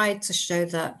like Pride, to show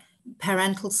that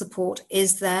parental support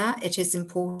is there. It is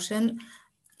important,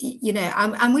 you know,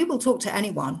 and we will talk to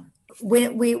anyone.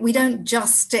 We don't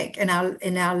just stick in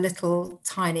our little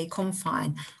tiny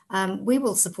confine. We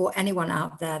will support anyone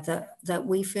out there that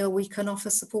we feel we can offer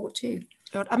support to.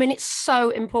 I mean, it's so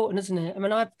important, isn't it? I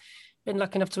mean, I've been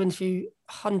lucky enough to interview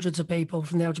hundreds of people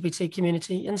from the LGBT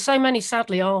community, and so many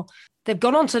sadly they've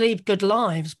gone on to lead good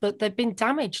lives, but they've been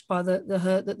damaged by the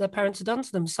hurt that their parents have done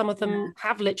to them. Some of them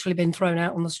have literally been thrown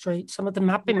out on the street. Some of them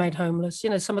have been made homeless.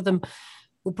 You know, some of them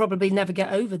will probably never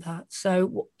get over that.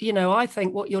 So, you know, I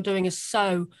think what you're doing is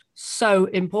so, so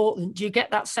important. Do you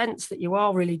get that sense that you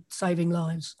are really saving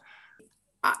lives?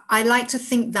 I like to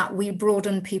think that we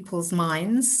broaden people's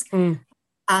minds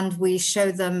and we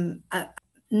show them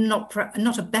not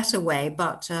a better way,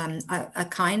 but a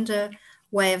kinder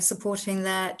way of supporting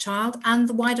their child and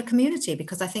the wider community,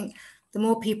 because I think the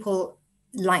more people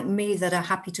like me that are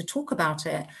happy to talk about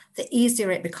it, the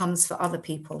easier it becomes for other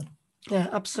people. Yeah,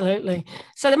 absolutely.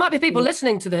 So there might be people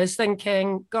listening to this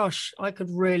thinking, gosh, I could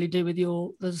really do with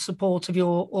the support of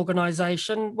your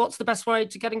organisation. What's the best way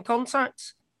to get in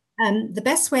contact? The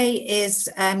best way is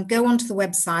go onto the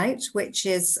website, which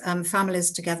is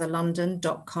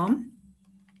familiestogetherlondon.com,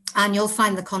 and you'll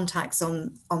find the contacts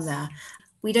on there.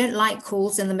 We don't like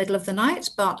calls in the middle of the night,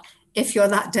 but if you're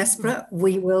that desperate,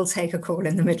 we will take a call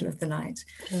in the middle of the night.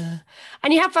 Yeah.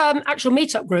 And you have actual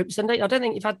meetup groups, and I don't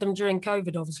think you've had them during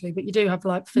COVID, obviously, but you do have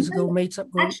like physical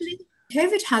meetup groups. Actually,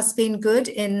 COVID has been good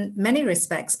in many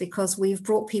respects because we've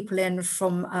brought people in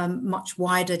from a much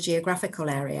wider geographical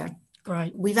area.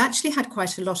 Right. We've actually had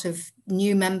quite a lot of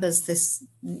new members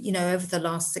over the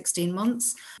last 16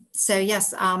 months. So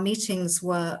yes, our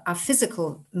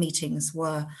physical meetings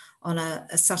were on a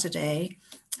Saturday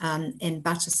in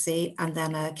Battersea, and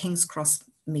then a King's Cross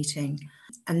meeting.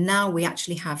 And now we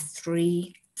actually have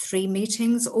three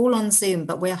meetings, all on Zoom,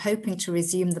 but we're hoping to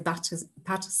resume the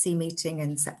Battersea meeting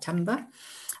in September.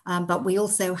 But we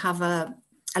also have a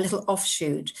little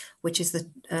offshoot, which is the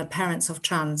parents of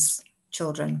trans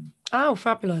children. Oh,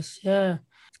 fabulous. Yeah.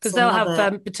 Because they'll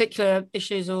have particular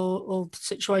issues or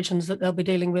situations that they'll be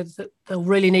dealing with that they'll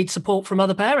really need support from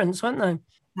other parents, won't they?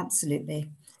 Absolutely.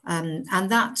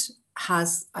 And that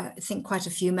has, I think, quite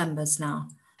a few members now.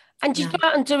 And do you go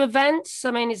out and do events?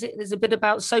 I mean, is a bit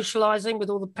about socialising with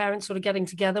all the parents sort of getting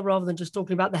together rather than just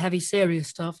talking about the heavy, serious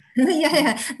stuff?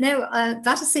 Yeah. No,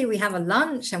 Battersea, we have a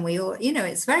lunch and we all,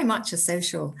 it's very much a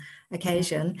social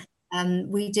occasion.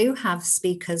 We do have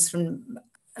speakers from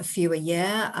a few a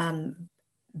year,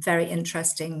 very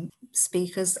interesting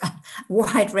speakers,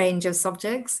 wide range of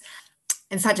subjects.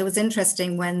 In fact, it was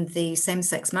interesting when the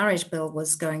same-sex marriage bill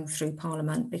was going through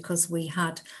Parliament, because we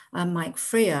had Mike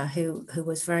Freer, who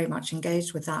was very much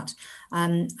engaged with that,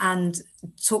 and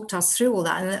talked us through all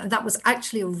that. And that was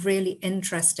actually a really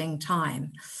interesting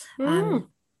time.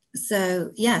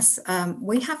 So yes,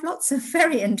 we have lots of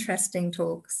very interesting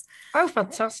talks. Oh,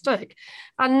 fantastic.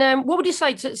 And what would you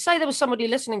say there was somebody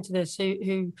listening to this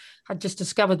who had just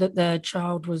discovered that their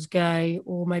child was gay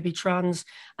or maybe trans,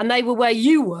 and they were where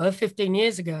you were 15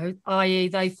 years ago, i.e.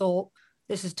 they thought,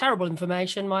 this is terrible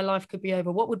information, my life could be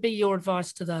over. What would be your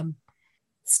advice to them?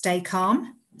 Stay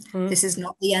calm. This is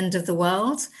not the end of the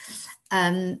world.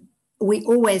 We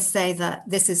always say that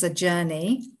this is a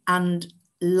journey and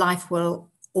life will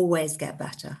always get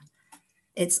better.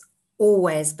 It's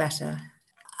always better.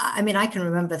 I mean, I can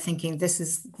remember thinking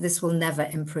this will never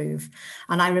improve.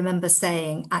 And I remember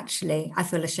saying, actually, I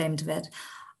feel ashamed of it.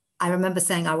 I remember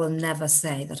saying, I will never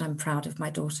say that I'm proud of my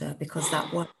daughter, because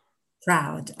that was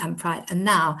proud and pride. And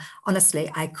now, honestly,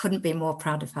 I couldn't be more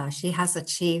proud of her. She has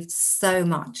achieved so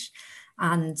much.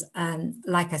 And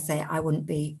like I say, I wouldn't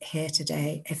be here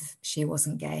today if she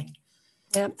wasn't gay.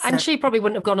 Yeah, and she probably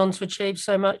wouldn't have gone on to achieve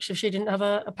so much if she didn't have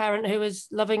a parent who is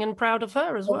loving and proud of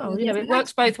her as well. It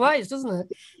works both ways, doesn't it?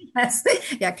 Yes.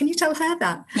 Yeah, can you tell her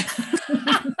that?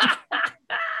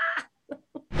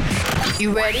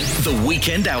 You ready? The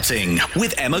Weekend Outing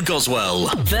with Emma Goswell.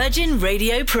 Virgin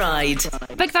Radio Pride.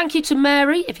 A big thank you to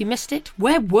Mary. If you missed it,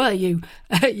 where were you?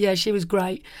 Yeah, she was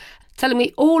great. Telling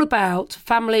me all about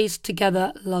Families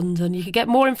Together London. You can get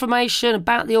more information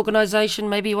about the organisation.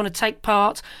 Maybe you want to take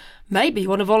part. Maybe you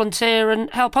want to volunteer and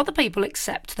help other people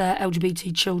accept their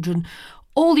LGBT children.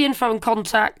 All the info and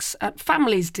contacts at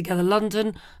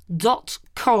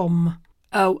familiestogetherlondon.com.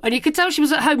 Oh, and you could tell she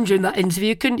was at home during that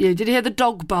interview, couldn't you? Did you hear the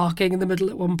dog barking in the middle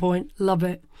at one point? Love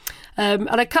it. And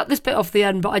I cut this bit off the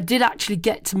end, but I did actually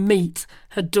get to meet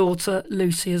her daughter,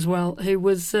 Lucy, as well, who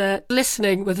was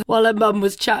listening while her mum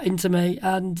was chatting to me.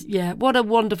 And yeah, what a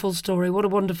wonderful story. What a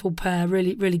wonderful pair.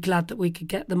 Really, really glad that we could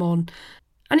get them on.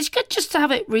 And it's good just to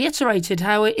have it reiterated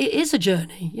how it is a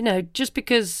journey. Just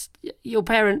because your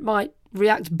parent might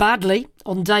react badly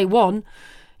on day one,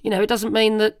 it doesn't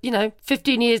mean that,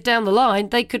 15 years down the line,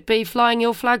 they could be flying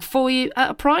your flag for you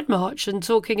at a Pride March and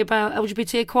talking about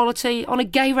LGBT equality on a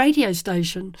gay radio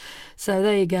station. So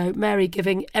there you go, Mary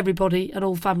giving everybody and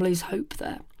all families hope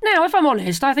there. Now, if I'm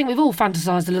honest, I think we've all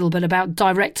fantasised a little bit about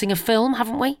directing a film,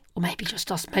 haven't we? Or maybe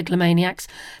just us megalomaniacs.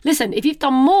 Listen, if you've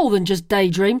done more than just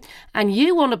daydream and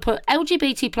you want to put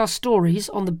LGBT plus stories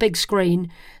on the big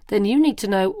screen, then you need to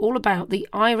know all about the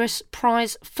Iris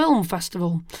Prize Film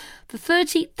Festival. The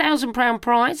 £30,000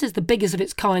 prize is the biggest of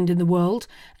its kind in the world,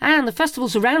 and the festival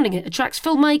surrounding it attracts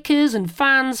filmmakers and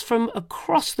fans from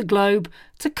across the globe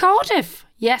to Cardiff.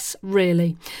 Yes,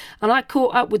 really. And I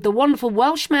caught up with the wonderful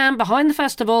Welsh man behind the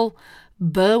festival,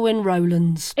 Berwyn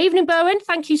Rowlands. Evening, Berwyn.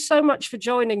 Thank you so much for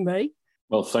joining me.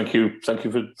 Well, thank you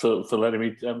for letting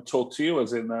me talk to you.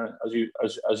 As you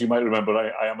might remember,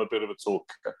 I am a bit of a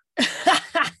talker.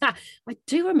 I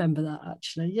do remember that,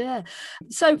 actually. Yeah.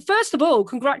 So first of all,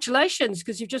 congratulations,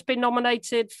 because you've just been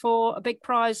nominated for a big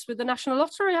prize with the National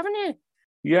Lottery, haven't you?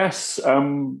 Yes,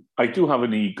 I do have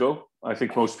an ego. I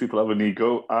think most people have an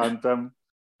ego, and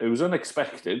it was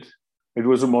unexpected. It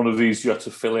wasn't one of these you had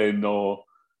to fill in or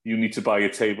you need to buy a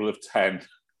table of 10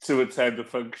 to attend a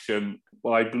function.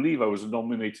 Well, I believe I was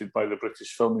nominated by the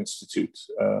British Film Institute,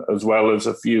 as well as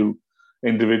a few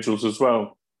individuals as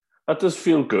well. That does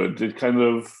feel good. It kind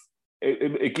of,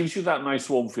 it gives you that nice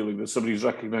warm feeling that somebody's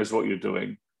recognised what you're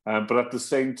doing. But at the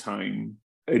same time,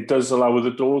 it does allow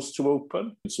the doors to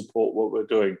open and support what we're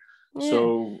doing. Yeah.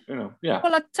 So, yeah.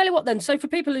 Well, I'll tell you what then. So for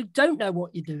people who don't know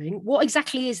what you're doing, what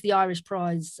exactly is the Iris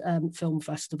Prize Film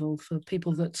Festival? For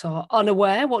people that are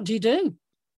unaware, what do you do?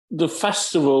 The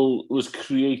festival was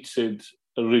created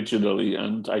originally,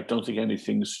 and I don't think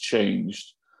anything's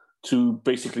changed, to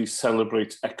basically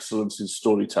celebrate excellence in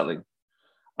storytelling.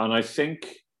 And I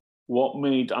think what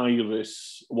makes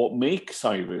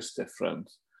Iris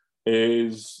different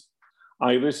is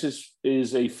Iris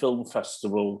is a film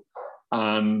festival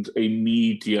and a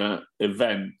media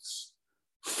event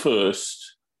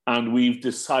first, and we've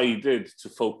decided to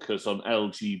focus on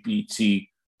LGBT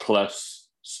plus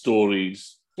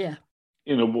stories. Yeah.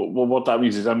 what that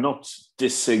means is I'm not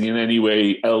dissing in any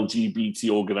way LGBT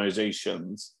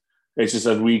organisations. It's just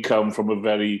that I come from a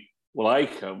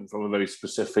very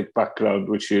specific background,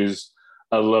 which is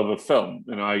a love of film.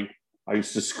 I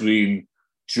used to screen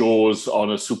Jaws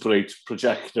on a Super 8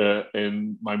 projector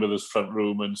in my mother's front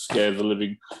room and scare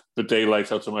the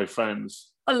daylight out of my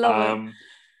friends. I love it.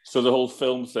 So the whole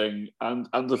film thing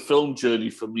and the film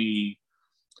journey for me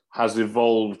has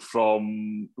evolved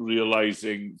from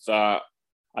realising that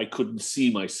I couldn't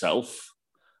see myself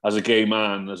as a gay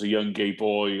man, as a young gay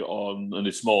boy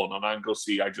on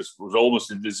Anglesey. I just was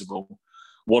almost invisible.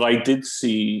 What I did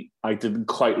see, I didn't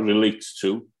quite relate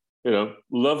to.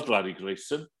 Loved Larry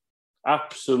Grayson.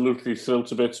 Absolutely thrilled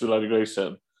to bits with Larry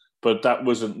Grayson. But that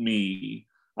wasn't me.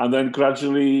 And then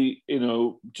gradually,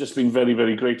 just being very,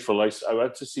 very grateful. I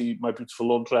went to see My Beautiful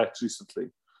Laundrette recently.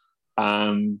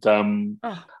 And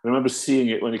I remember seeing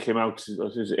it when it came out.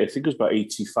 I think it was about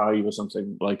 85 or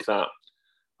something like that.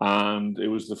 And it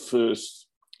was the first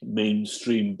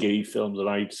mainstream gay film that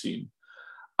I'd seen.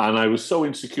 And I was so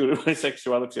insecure in my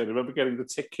sexuality. I remember getting the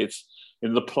ticket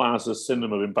in the Plaza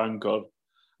Cinema in Bangor.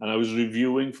 And I was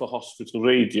reviewing for Hospital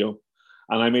Radio.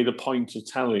 And I made a point of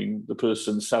telling the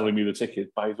person selling me the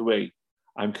ticket, by the way,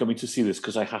 I'm coming to see this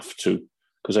because I have to,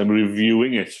 because I'm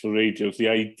reviewing it for radio. The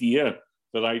idea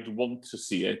that I'd want to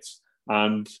see it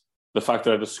and the fact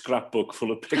that I had a scrapbook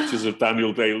full of pictures of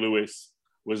Daniel Day-Lewis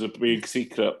was a big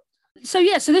secret. So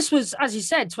this was, as you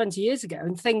said, 20 years ago,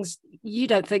 and you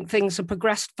don't think things have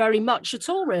progressed very much at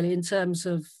all, really, in terms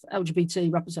of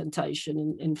LGBT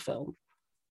representation in film?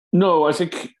 No, I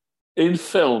think in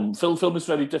film is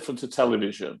very different to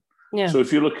television. Yeah. So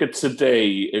if you look at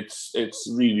today, it's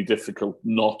really difficult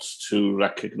not to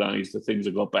recognise that things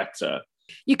have got better.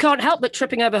 You can't help but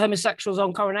tripping over homosexuals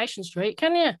on Coronation Street,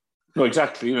 can you? No,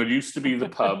 exactly. It used to be the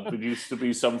pub. It used to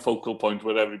be some focal point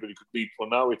where everybody could meet. Well,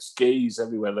 now it's gays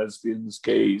everywhere: lesbians,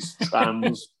 gays,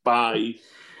 trans, bi.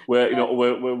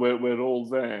 We're all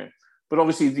there. But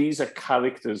obviously, these are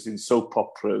characters in soap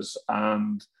operas,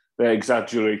 and they're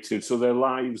exaggerated. So their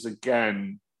lives,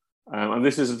 again, and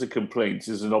this isn't a complaint,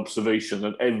 it's an observation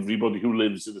that everybody who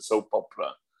lives in a soap opera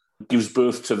gives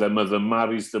birth to their mother,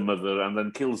 marries the mother, and then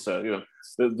kills her.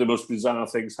 The most bizarre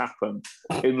things happen.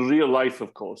 In real life,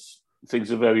 of course,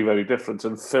 things are very, very different.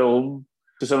 And film,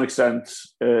 to some extent,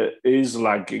 is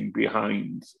lagging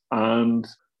behind. And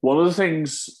one of the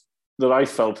things that I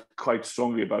felt quite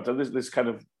strongly about, and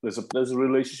there's a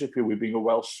relationship here with being a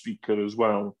Welsh speaker as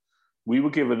well. We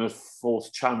were given a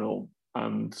fourth channel,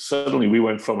 and suddenly we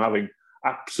went from having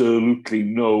absolutely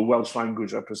no Welsh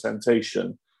language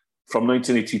representation. From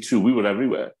 1982, we were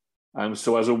everywhere. And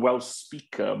so as a Welsh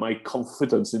speaker, my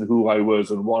confidence in who I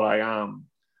was and what I am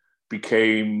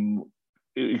became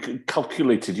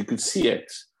calculated. You could see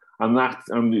it.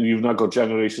 And you've now got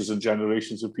generations and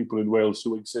generations of people in Wales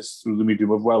who exist through the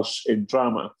medium of Welsh in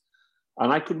drama.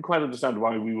 And I couldn't quite understand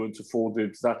why we weren't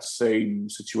afforded that same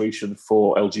situation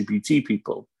for LGBT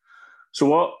people. So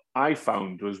what I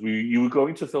found was you were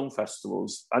going to film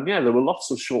festivals, and there were lots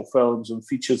of short films and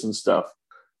features and stuff,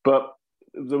 but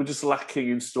they were just lacking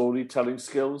in storytelling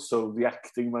skills. So the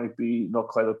acting might be not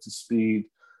quite up to speed,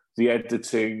 the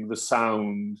editing, the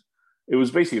sound. It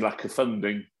was basically lack of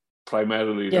funding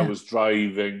primarily that was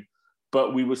driving.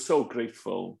 But we were so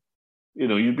grateful.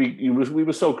 We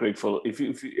were so grateful if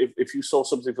you saw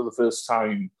something for the first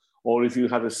time, or if you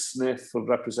had a sniff of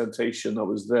representation that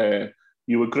was there,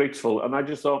 you were grateful. And I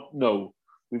just thought, no,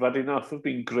 we've had enough of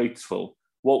being grateful.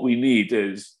 What we need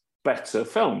is better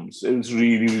films. It was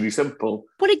really, really simple.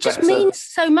 Well, it just means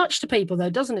so much to people, though,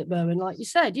 doesn't it, Berwyn? Like you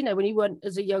said, when you went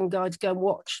as a young guy to go and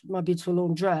watch My Beautiful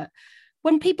Laundrette,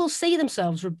 when people see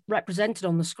themselves represented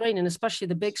on the screen, and especially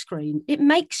the big screen, it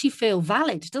makes you feel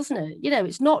valid, doesn't it?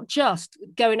 It's not just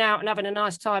going out and having a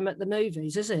nice time at the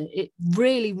movies, is it? It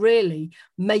really, really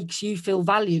makes you feel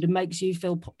valued and makes you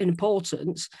feel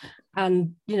important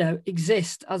and,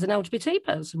 exist as an LGBT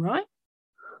person, right?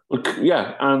 Look,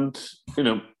 yeah, and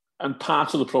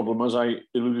part of the problem, as I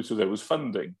alluded to there, was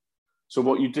funding. So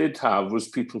what you did have was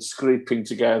people scraping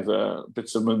together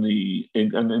bits of money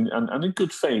and in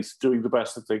good faith doing the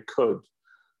best that they could.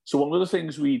 So one of the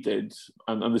things we did,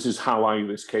 and this is how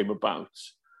this came about,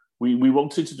 we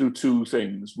wanted to do two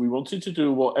things. We wanted to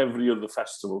do what every other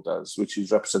festival does, which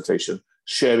is representation,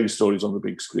 sharing stories on the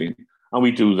big screen. And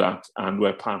we do that, and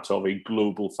we're part of a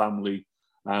global family,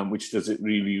 which does it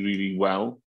really, really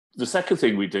well. The second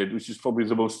thing we did, which is probably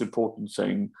the most important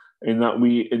thing, in that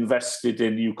we invested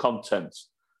in new content.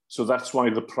 So that's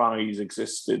why the prize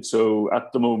existed. So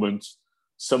at the moment,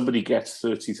 somebody gets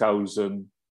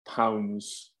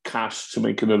 £30,000 cash to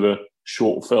make another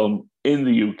short film in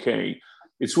the UK.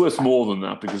 it's worth more than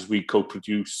that because we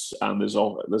co-produce and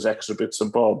there's extra bits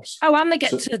and bobs. Oh, and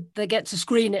they get to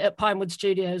screen it at Pinewood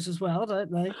Studios as well,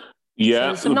 don't they?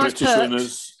 Yeah, so the nice British perks.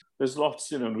 winners. There's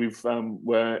lots,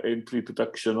 we're in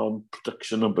pre-production on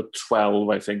production number 12,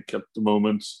 I think, at the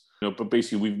moment. But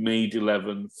basically we've made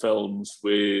 11 films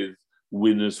with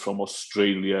winners from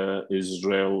Australia,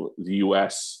 Israel, the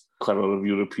US, quite a lot of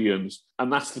Europeans.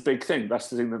 And that's the big thing. That's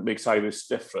the thing that makes Iris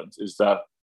different, is that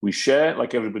we share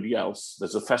like everybody else.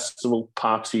 There's a festival,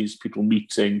 parties, people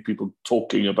meeting, people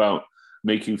talking about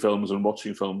making films and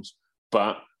watching films.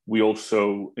 But we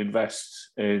also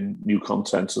invest in new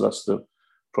content. So that's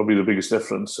probably the biggest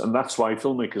difference. And that's why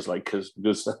filmmakers like us,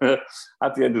 because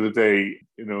at the end of the day,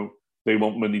 they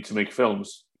want money to make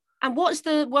films. And what's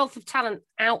the wealth of talent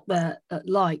out there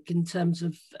like in terms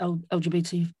of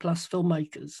LGBT plus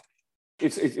filmmakers?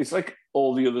 It's like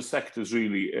all the other sectors,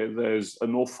 really. There's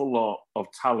an awful lot of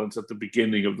talent at the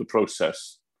beginning of the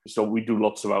process. So we do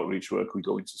lots of outreach work. We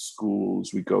go into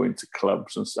schools, we go into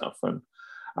clubs and stuff.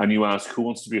 And you ask, who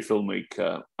wants to be a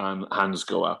filmmaker? And hands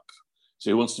go up.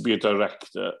 So who wants to be a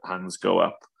director? Hands go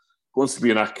up. Who wants to be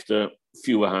an actor?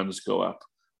 Fewer hands go up.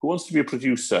 Who wants to be a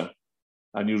producer?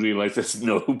 And you realise there's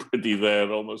nobody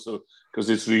there almost, because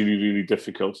it's really, really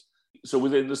difficult. So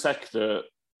within the sector,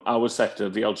 our sector,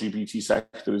 the LGBT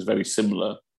sector, is very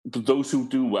similar. But those who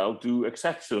do well do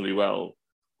exceptionally well.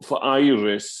 For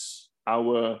Iris,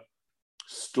 our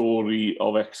story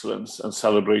of excellence and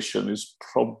celebration is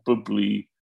probably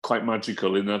quite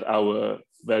magical in that our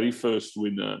very first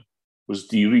winner was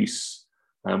Dee Rees,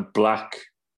 Black,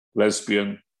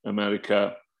 lesbian,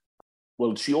 America.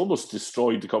 Well, she almost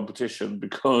destroyed the competition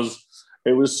because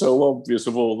it was so obvious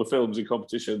of all the films in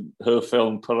competition. Her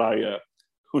film, Pariah,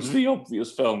 was the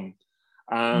obvious film.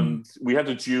 And we had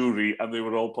a jury and they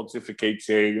were all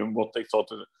pontificating and what they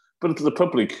thought of it. But the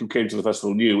public who came to the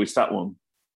festival knew it's that one.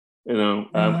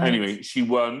 Right. Anyway, she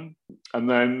won. And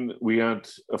then we had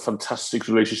a fantastic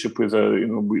relationship with her.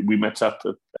 We met up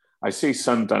at, I say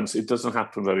Sundance, it doesn't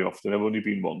happen very often. I've only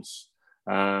been once.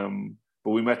 But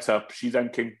we met up. She then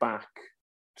came back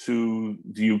to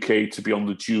the UK to be on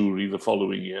the jury the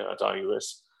following year at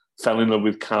Iris, fell in love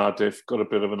with Cardiff, got a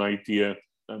bit of an idea,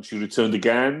 and she returned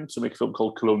again to make a film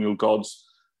called Colonial Gods.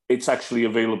 It's actually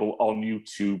available on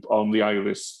YouTube, on the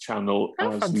Iris channel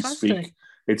as we speak.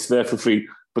 It's there for free.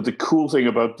 But the cool thing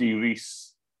about Dee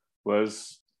Rees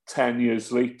was 10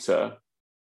 years later,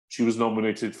 she was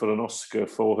nominated for an Oscar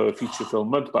for her feature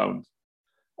film Mudbound.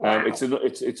 Wow.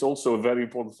 It's also a very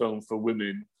important film for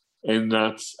women in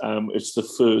that it's the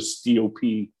first DOP,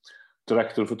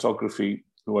 director of photography,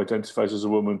 who identifies as a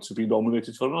woman to be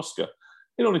nominated for an Oscar.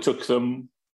 It only took them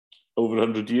over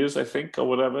 100 years, I think, or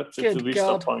whatever, to reach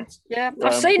that point. Yeah,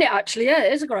 I've seen it actually. Yeah,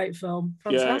 it is a great film.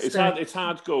 Fantastic. Yeah, it's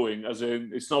hard going, as in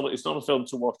it's not a film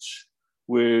to watch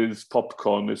with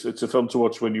popcorn. It's a film to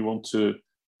watch when you want to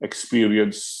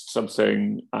experience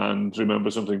something and remember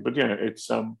something. But yeah, it's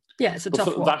it's a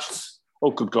tough watch.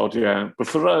 Oh, good God, yeah. But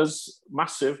for us,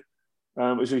 massive.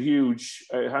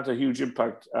 It had a huge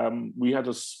impact. We have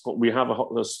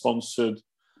a sponsored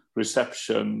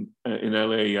reception in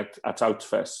LA at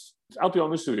Outfest. I'll be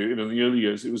honest with you, in the early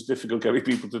years, it was difficult getting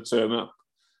people to turn up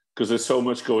because there's so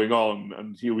much going on.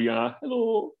 And here we are.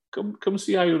 Hello, come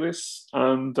see Iris.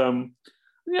 And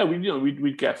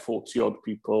we'd get 40 odd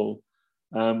people.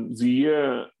 The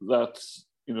year that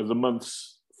the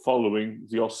months following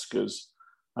the Oscars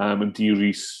and Dee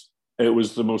Rees, it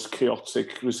was the most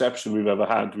chaotic reception we've ever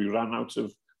had. We ran out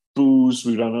of booze,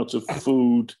 we ran out of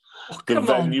food. The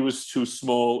venue was too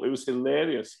small. It was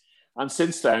hilarious. And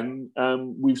since then,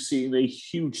 we've seen a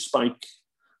huge spike,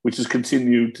 which has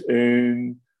continued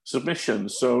in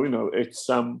submissions. So, it's...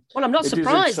 well, I'm not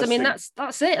surprised. I mean,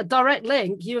 that's it. A direct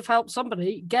link. You have helped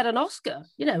somebody get an Oscar,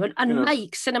 and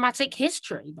make cinematic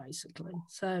history, basically.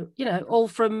 So, all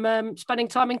from spending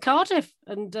time in Cardiff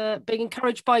and being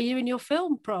encouraged by you in your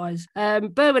film prize.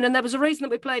 Berwyn, and there was a reason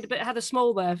that we played a bit Heather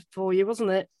Small there for you, wasn't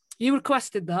it? You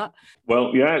requested that.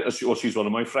 Well, yeah, she's one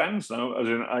of my friends now. As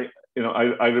in,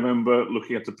 I remember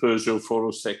looking at the Peugeot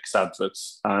 406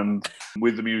 adverts and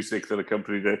with the music that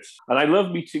accompanied it. And I love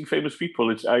meeting famous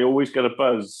people. I always get a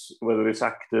buzz, whether it's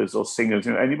actors or singers,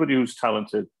 anybody who's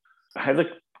talented. Heather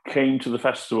came to the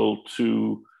festival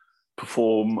to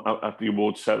perform at the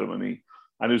awards ceremony.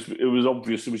 And it was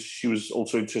obvious she was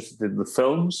also interested in the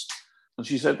films. And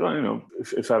she said, well,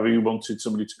 if ever you wanted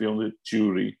somebody to be on the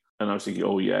jury. And I was thinking,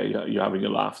 oh, yeah, you're having a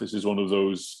laugh. This is one of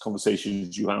those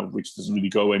conversations you have which doesn't really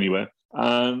go anywhere.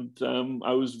 And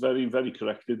I was very, very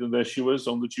corrected. And there she was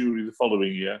on the jury the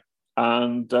following year.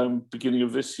 And beginning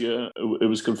of this year, it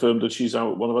was confirmed that she's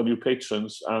one of our new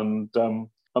patrons. And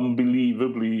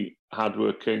unbelievably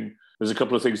hardworking. There's a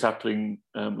couple of things happening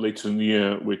later in the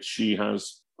year which she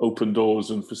has opened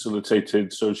doors and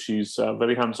facilitated. So she's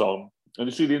very hands-on. And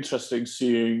it's really interesting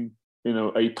seeing,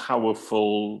 a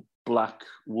powerful Black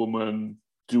woman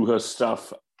do her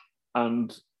stuff.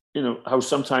 And, how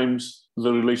sometimes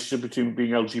the relationship between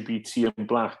being LGBT and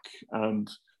Black and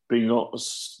being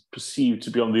perceived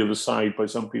to be on the other side by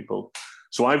some people.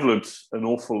 So I've learned an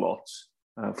awful lot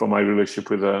from my relationship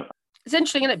with her. It's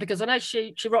interesting, isn't it? Because I know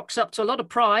she rocks up to a lot of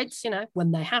prides,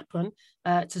 when they happen,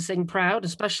 to sing Proud,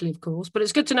 especially, of course. But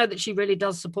it's good to know that she really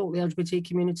does support the LGBT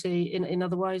community in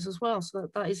other ways as well. So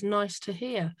that is nice to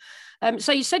hear.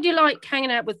 So you said you like hanging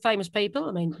out with famous people.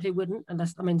 I mean, who wouldn't?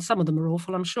 Some of them are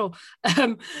awful, I'm sure.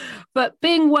 But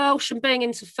being Welsh and being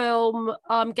into film,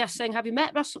 I'm guessing, have you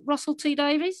met Russell T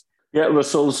Davies? Yeah,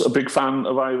 Russell's a big fan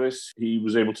of Iris. He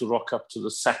was able to rock up to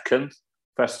the second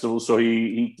festival. So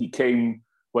he came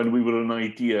when we were an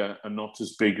idea and not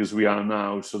as big as we are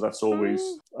now. So that's always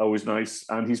nice.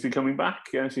 And he's been coming back.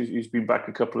 Yes, he's been back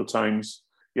a couple of times.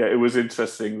 Yeah, it was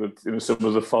interesting that some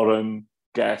of the foreign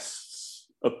guests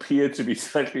appeared to be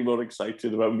slightly more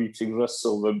excited about meeting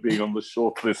Russell than being on the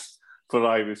shortlist for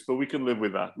Iris. But we can live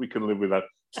with that.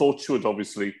 Torchwood,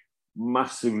 obviously,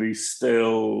 massively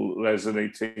still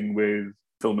resonating with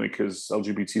filmmakers,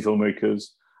 LGBT filmmakers,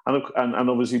 and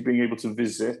obviously being able to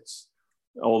visit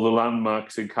all the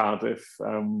landmarks in Cardiff,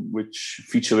 which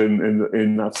feature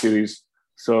in that series.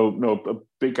 So, a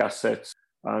big asset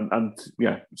and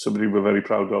somebody we're very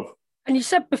proud of. And you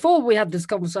said before we had this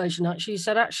conversation,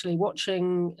 actually,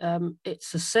 watching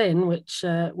It's a Sin, which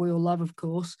we all love, of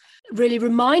course, really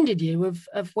reminded you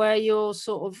of where your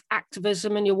sort of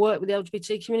activism and your work with the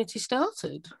LGBT community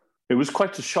started. It was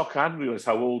quite a shock. I hadn't realised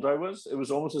how old I was. It was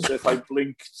almost as if I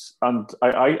blinked and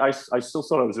I still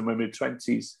thought I was in my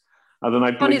mid-20s. And then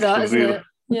I blinked. Funny that, isn't it?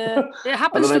 Yeah, it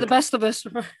happens to the best of us.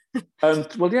 And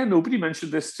nobody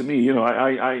mentioned this to me.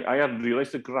 I hadn't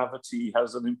realised that gravity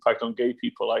has an impact on gay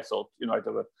people. I thought, I'd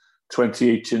have a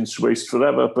 28-inch waist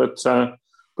forever, but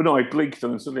no, I blinked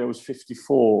and suddenly I was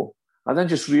 54. And then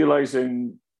just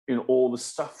realising, all the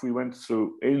stuff we went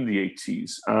through in the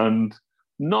 80s, and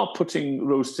not putting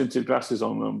rose-tinted glasses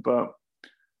on them, but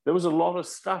there was a lot of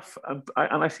stuff, and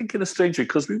I think in a strange way,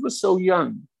 because we were so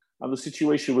young and the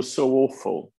situation was so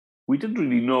awful, we didn't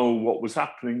really know what was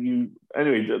happening.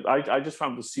 I just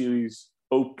found the series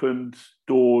opened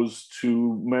doors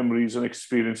to memories and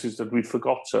experiences that we'd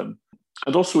forgotten.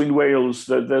 And also in Wales,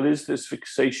 there is this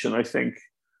fixation, I think,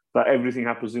 that everything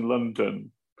happens in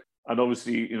London. And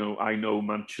obviously, I know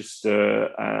Manchester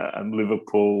and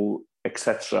Liverpool,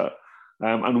 etc.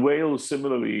 And Wales,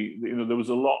 similarly, there was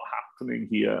a lot happening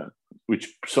here,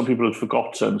 which some people had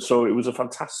forgotten. So it was a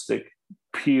fantastic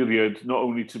period, not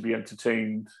only to be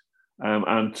entertained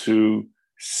and to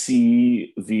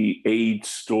see the AIDS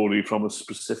story from a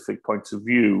specific point of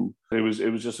view. It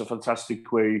was just a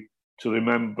fantastic way to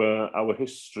remember our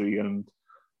history, and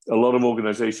a lot of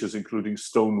organisations, including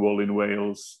Stonewall in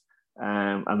Wales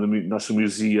and the National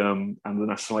Museum and the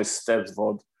National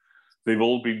Eisteddfod, they've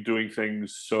all been doing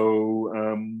things. So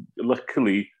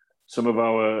luckily, some of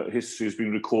our history has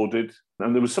been recorded.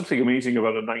 And there was something amazing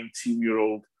about a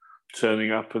 19-year-old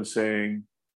turning up and saying,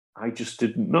 I just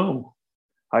didn't know.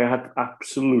 I had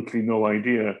absolutely no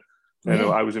idea.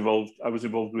 I was involved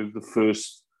with the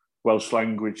first Welsh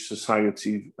language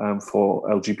society for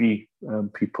LGBT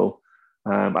people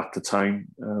at the time,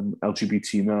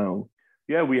 LGBT Now.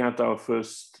 Yeah, we had our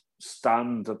first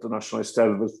stand at the National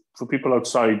Eisteddfod. For people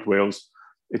outside Wales,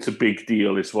 it's a big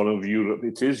deal. It's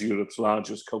it is Europe's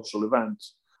largest cultural event.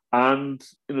 And,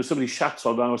 somebody shat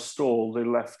on our stall. They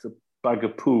left a bag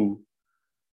of poo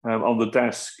on the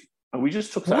desk. And we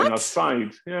just took that in our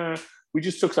stride. Yeah, we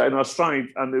just took that in our stride.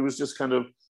 And it was just kind of,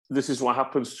 this is what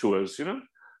happens to us, And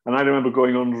I remember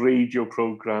going on radio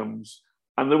programs,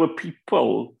 and there were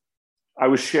people I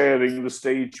was sharing the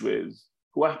stage with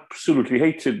who absolutely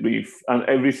hated me and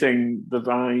everything that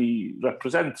I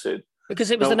represented.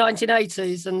 Because it was the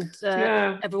 1980s and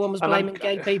everyone was blaming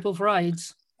gay people for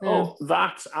AIDS. Yeah. Oh,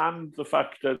 that and the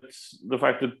fact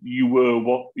that you were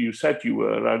what you said you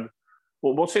were. And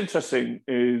what's interesting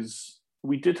is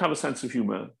we did have a sense of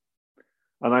humour,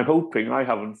 and I'm hoping I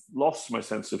haven't lost my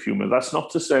sense of humour. That's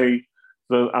not to say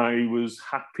that I was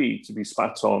happy to be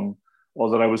spat on or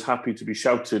that I was happy to be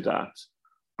shouted at.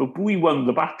 But we won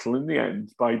the battle in the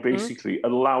end by basically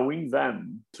allowing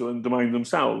them to undermine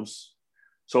themselves.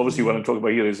 So obviously what I'm talking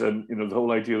about here is, the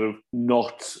whole idea of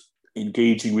not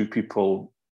engaging with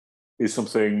people is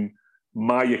something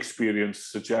my experience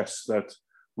suggests that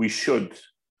we should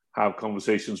have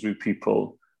conversations with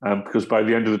people because by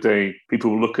the end of the day,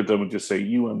 people will look at them and just say,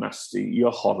 you are nasty,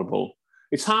 you're horrible.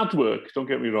 It's hard work, don't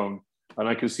get me wrong. And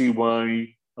I can see why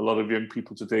a lot of young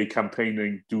people today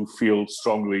campaigning do feel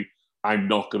strongly, I'm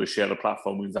not going to share a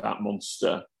platform with that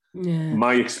monster. Yeah.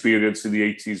 My experience in the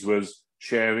 80s was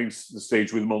sharing the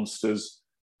stage with monsters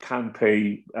can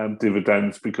pay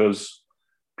dividends, because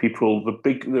people, the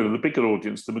bigger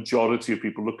audience, the majority of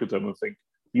people look at them and think,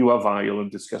 you are vile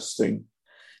and disgusting.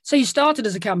 So you started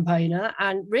as a campaigner,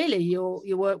 and really your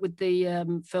work with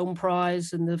the Film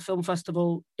Prize and the Film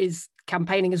Festival is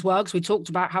campaigning as well, because we talked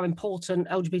about how important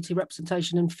LGBT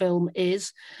representation in film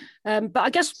is. But I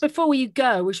guess before you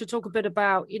go, we should talk a bit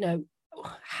about,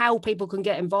 how people can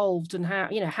get involved and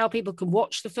how people can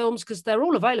watch the films, because they're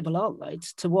all available, aren't they,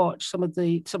 to watch some of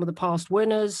the past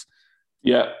winners.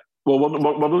 Yeah. Well,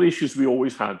 one of the issues we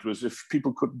always had was if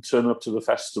people couldn't turn up to the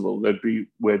festival, there'd be,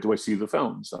 where do I see the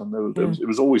films? And it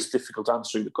was always difficult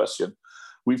answering the question.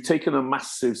 We've taken a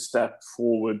massive step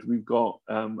forward. We've got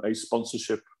a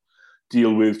sponsorship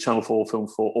deal with Channel 4 Film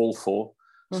for All 4.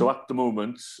 So at the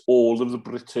moment, all of the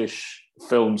British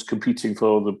films competing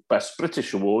for the Best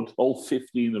British Award, all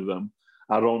 15 of them,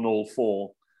 are on All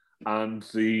 4. And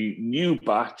the new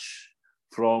batch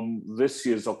from this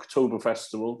year's October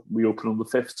Festival, we open on the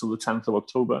 5th to the 10th of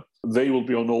October, they will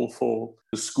be on All 4.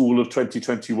 The School of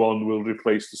 2021 will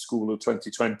replace the School of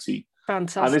 2020.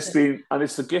 Fantastic. And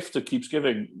it's the gift that keeps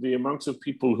giving. The amount of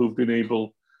people who've been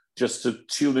able just to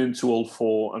tune into All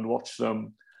 4 and watch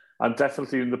them. And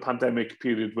definitely in the pandemic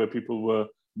period where people were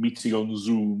meeting on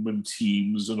Zoom and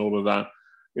Teams and all of that,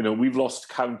 we've lost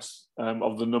count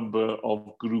of the number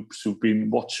of groups who've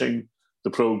been watching the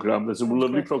programme. There's a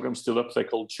lovely programme still up there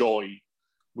called Joy,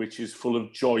 which is full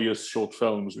of joyous short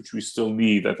films, which we still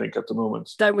need, I think, at the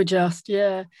moment. Don't we just?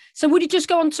 Yeah. So would you just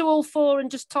go on to All 4 and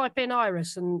just type in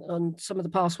Iris and some of the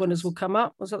past winners will come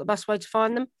up? Was that the best way to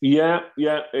find them? Yeah.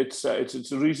 It's a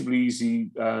reasonably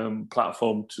easy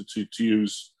platform to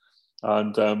use.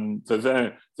 And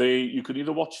they're there. You could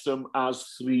either watch them as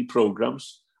 3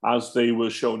 programmes, as they were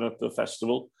shown at the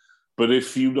festival. But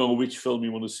if you know which film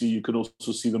you want to see, you can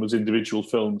also see them as individual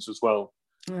films as well.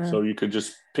 Yeah. So you can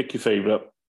just pick your favourite.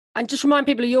 And just remind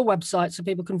people of your website so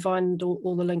people can find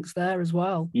all the links there as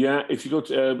well. Yeah, if you go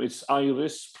to, it's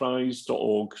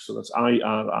irisprize.org. So that's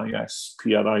IRISPRIZE,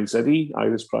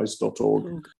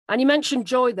 irisprize.org. And you mentioned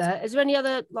Joy there. Is there any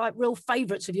other real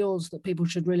favourites of yours that people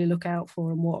should really look out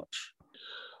for and watch?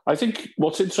 I think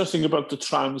what's interesting about the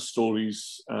trans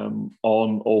stories on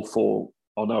All 4,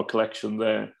 on our collection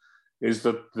there, is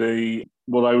that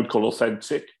what I would call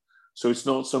authentic. So it's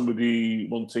not somebody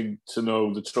wanting to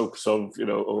know the tropes of,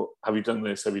 oh, have you done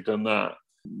this, have you done that?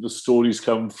 The stories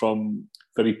come from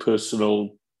very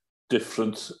personal,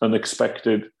 different,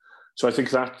 unexpected. So I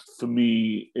think that, for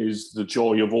me, is the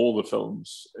joy of all the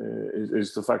films,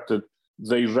 is the fact that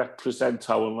they represent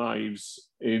our lives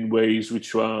in ways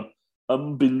which are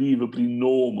unbelievably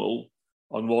normal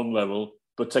on one level,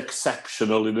 but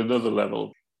exceptional in another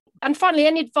level. And finally,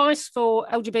 any advice for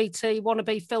LGBT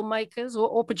wannabe filmmakers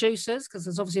or producers? Because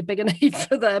there's obviously a bigger need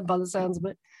for them by the sounds of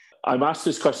it. I'm asked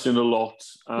this question a lot,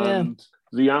 and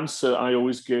the answer I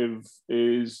always give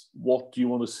is, what do you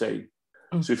want to say?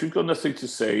 So if you've got nothing to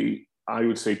say, I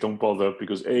would say don't bother,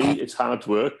 because A, it's hard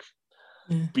work.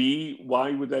 B,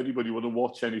 why would anybody want to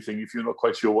watch anything if you're not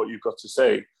quite sure what you've got to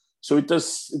say? So it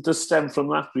does stem from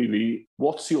that, really.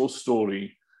 What's your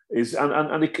story?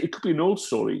 And it could be an old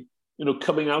story.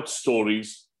 Coming out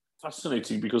stories,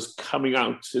 fascinating, because coming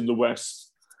out in the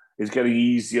West is getting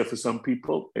easier for some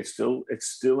people. It's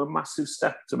still a massive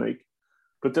step to make,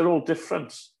 but they're all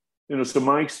different. So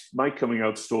my coming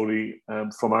out story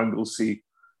from Anglesey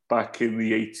back in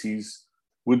the 80s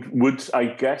would I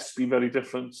guess be very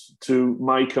different to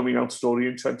my coming out story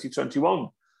in 2021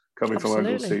 coming from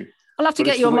Anglesey. I'll have to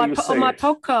get you on my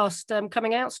podcast,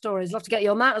 Coming Out Stories. I'll have to get you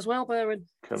on that as well, Byron.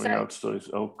 Coming Out Stories.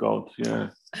 Oh, God, yeah.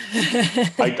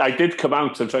 I did come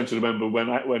out. I'm trying to remember when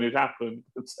it happened.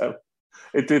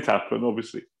 It did happen,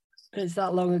 obviously. It's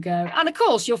that long ago. And, of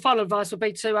course, your final advice would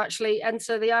be to actually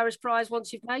enter the Irish Prize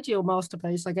once you've made your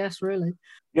masterpiece, I guess, really.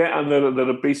 Yeah, and there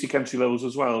are basic entry levels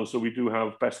as well. So we do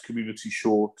have Best Community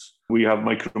Short. We have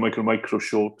micro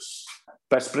shorts.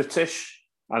 Best British.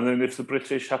 And then if the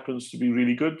British happens to be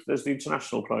really good, there's the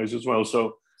international prize as well.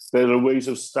 So there are ways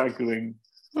of staggering.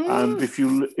 And if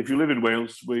you live in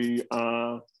Wales, we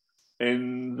are at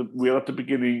the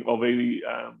beginning of a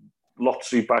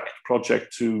lottery-backed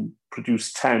project to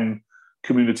produce 10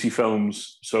 community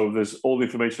films. So there's all the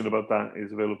information about that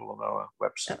is available on our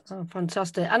website. Oh,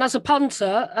 fantastic. And as a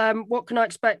punter, what can I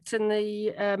expect in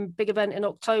the big event in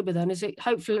October then? Is it,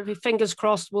 hopefully, fingers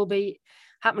crossed, will be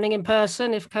happening in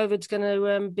person if COVID's going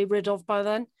to be rid of by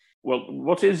then? Well,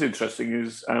 what is interesting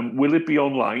is, will it be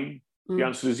online? The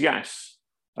answer is yes.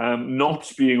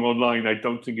 Not being online, I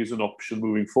don't think is an option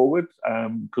moving forward,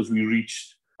 because we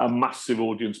reached a massive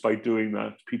audience by doing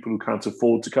that, people who can't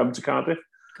afford to come to Cardiff.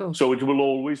 Cool. So it will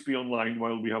always be online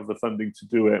while we have the funding to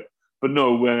do it. But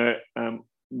no,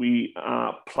 we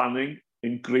are planning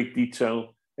in great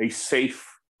detail a safe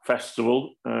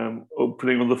festival,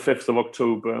 opening on the 5th of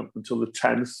October until the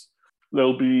 10th.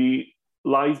 There'll be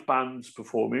live bands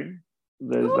performing.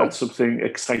 That's something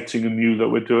exciting and new that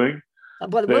we're doing.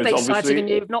 Well, it would be exciting and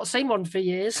new. We've not seen one for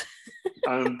years.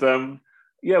 And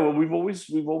well, we've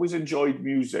always enjoyed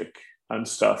music and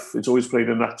stuff. It's always played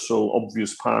a natural,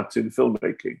 obvious part in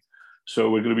filmmaking. So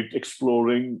we're going to be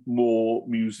exploring more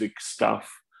music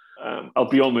stuff. I'll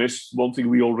be honest, one thing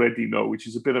we already know, which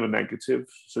is a bit of a negative,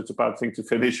 so it's a bad thing to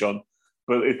finish on,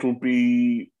 but it'll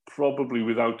be probably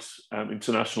without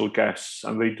international guests,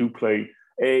 and they do play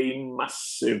a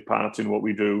massive part in what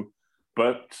we do.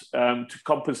 But to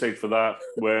compensate for that,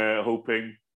 we're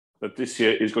hoping that this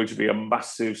year is going to be a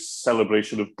massive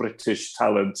celebration of British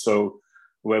talent. So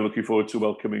we're looking forward to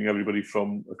welcoming everybody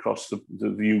from across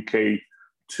the UK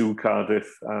to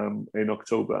Cardiff in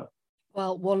October.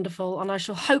 Well, wonderful. And I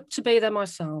shall hope to be there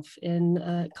myself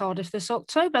in Cardiff this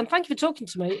October. And thank you for talking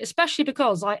to me, especially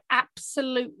because I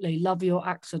absolutely love your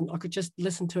accent. I could just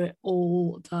listen to it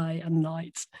all day and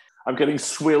night. I'm getting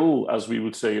swill, as we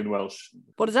would say in Welsh.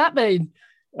 What does that mean?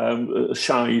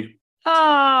 Shy.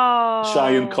 Oh.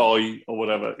 Shy and coy or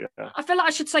whatever. Yeah. I feel like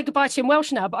I should say goodbye to you in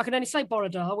Welsh now, but I can only say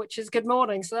Borodar, which is good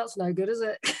morning. So that's no good, is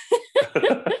it?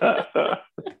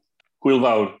 Hwyl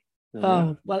fawr.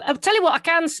 Oh, well, I'll tell you what I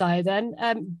can say then.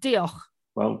 Diolch.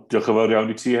 Wel, diolch yn fawr iawn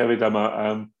I ti hefyd, Emma.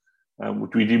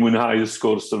 Dwi wedi mwynhau y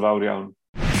sgwrs yn fawr iawn.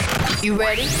 You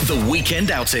ready? The Weekend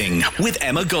Outing with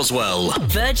Emma Goswell.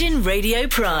 Virgin Radio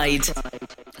Pride.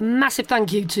 Massive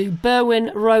thank you to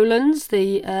Berwyn Rowlands,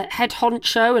 the head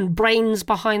honcho and brains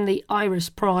behind the Iris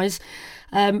Prize.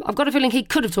 I've got a feeling he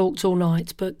could have talked all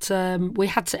night, but we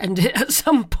had to end it at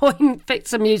some point, fit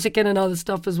some music in and other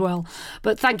stuff as well.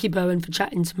 But thank you, Berwyn, for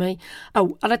chatting to me.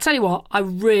 Oh, and I tell you what, I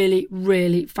really,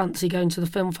 really fancy going to the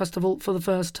film festival for the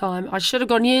first time. I should have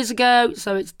gone years ago,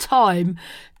 so it's time,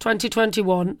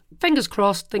 2021. Fingers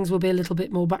crossed, things will be a little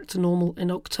bit more back to normal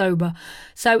in October.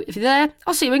 So if you're there,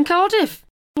 I'll see you in Cardiff.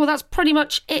 Well, that's pretty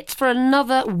much it for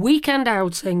another weekend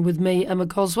outing with me, Emma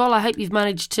Goswell. I hope you've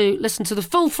managed to listen to the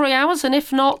full 3 hours, and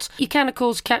if not, you can, of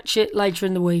course, catch it later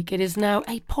in the week. It is now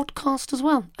a podcast as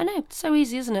well. I know, it's so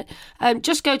easy, isn't it?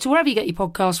 Just go to wherever you get your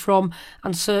podcast from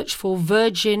and search for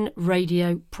Virgin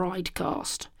Radio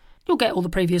Pridecast. You'll get all the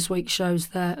previous week's shows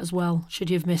there as well, should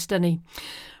you have missed any.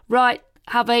 Right.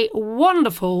 Have a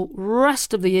wonderful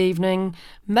rest of the evening.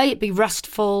 May it be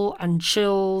restful and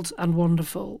chilled and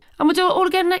wonderful. And we'll do it all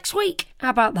again next week. How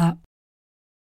about that?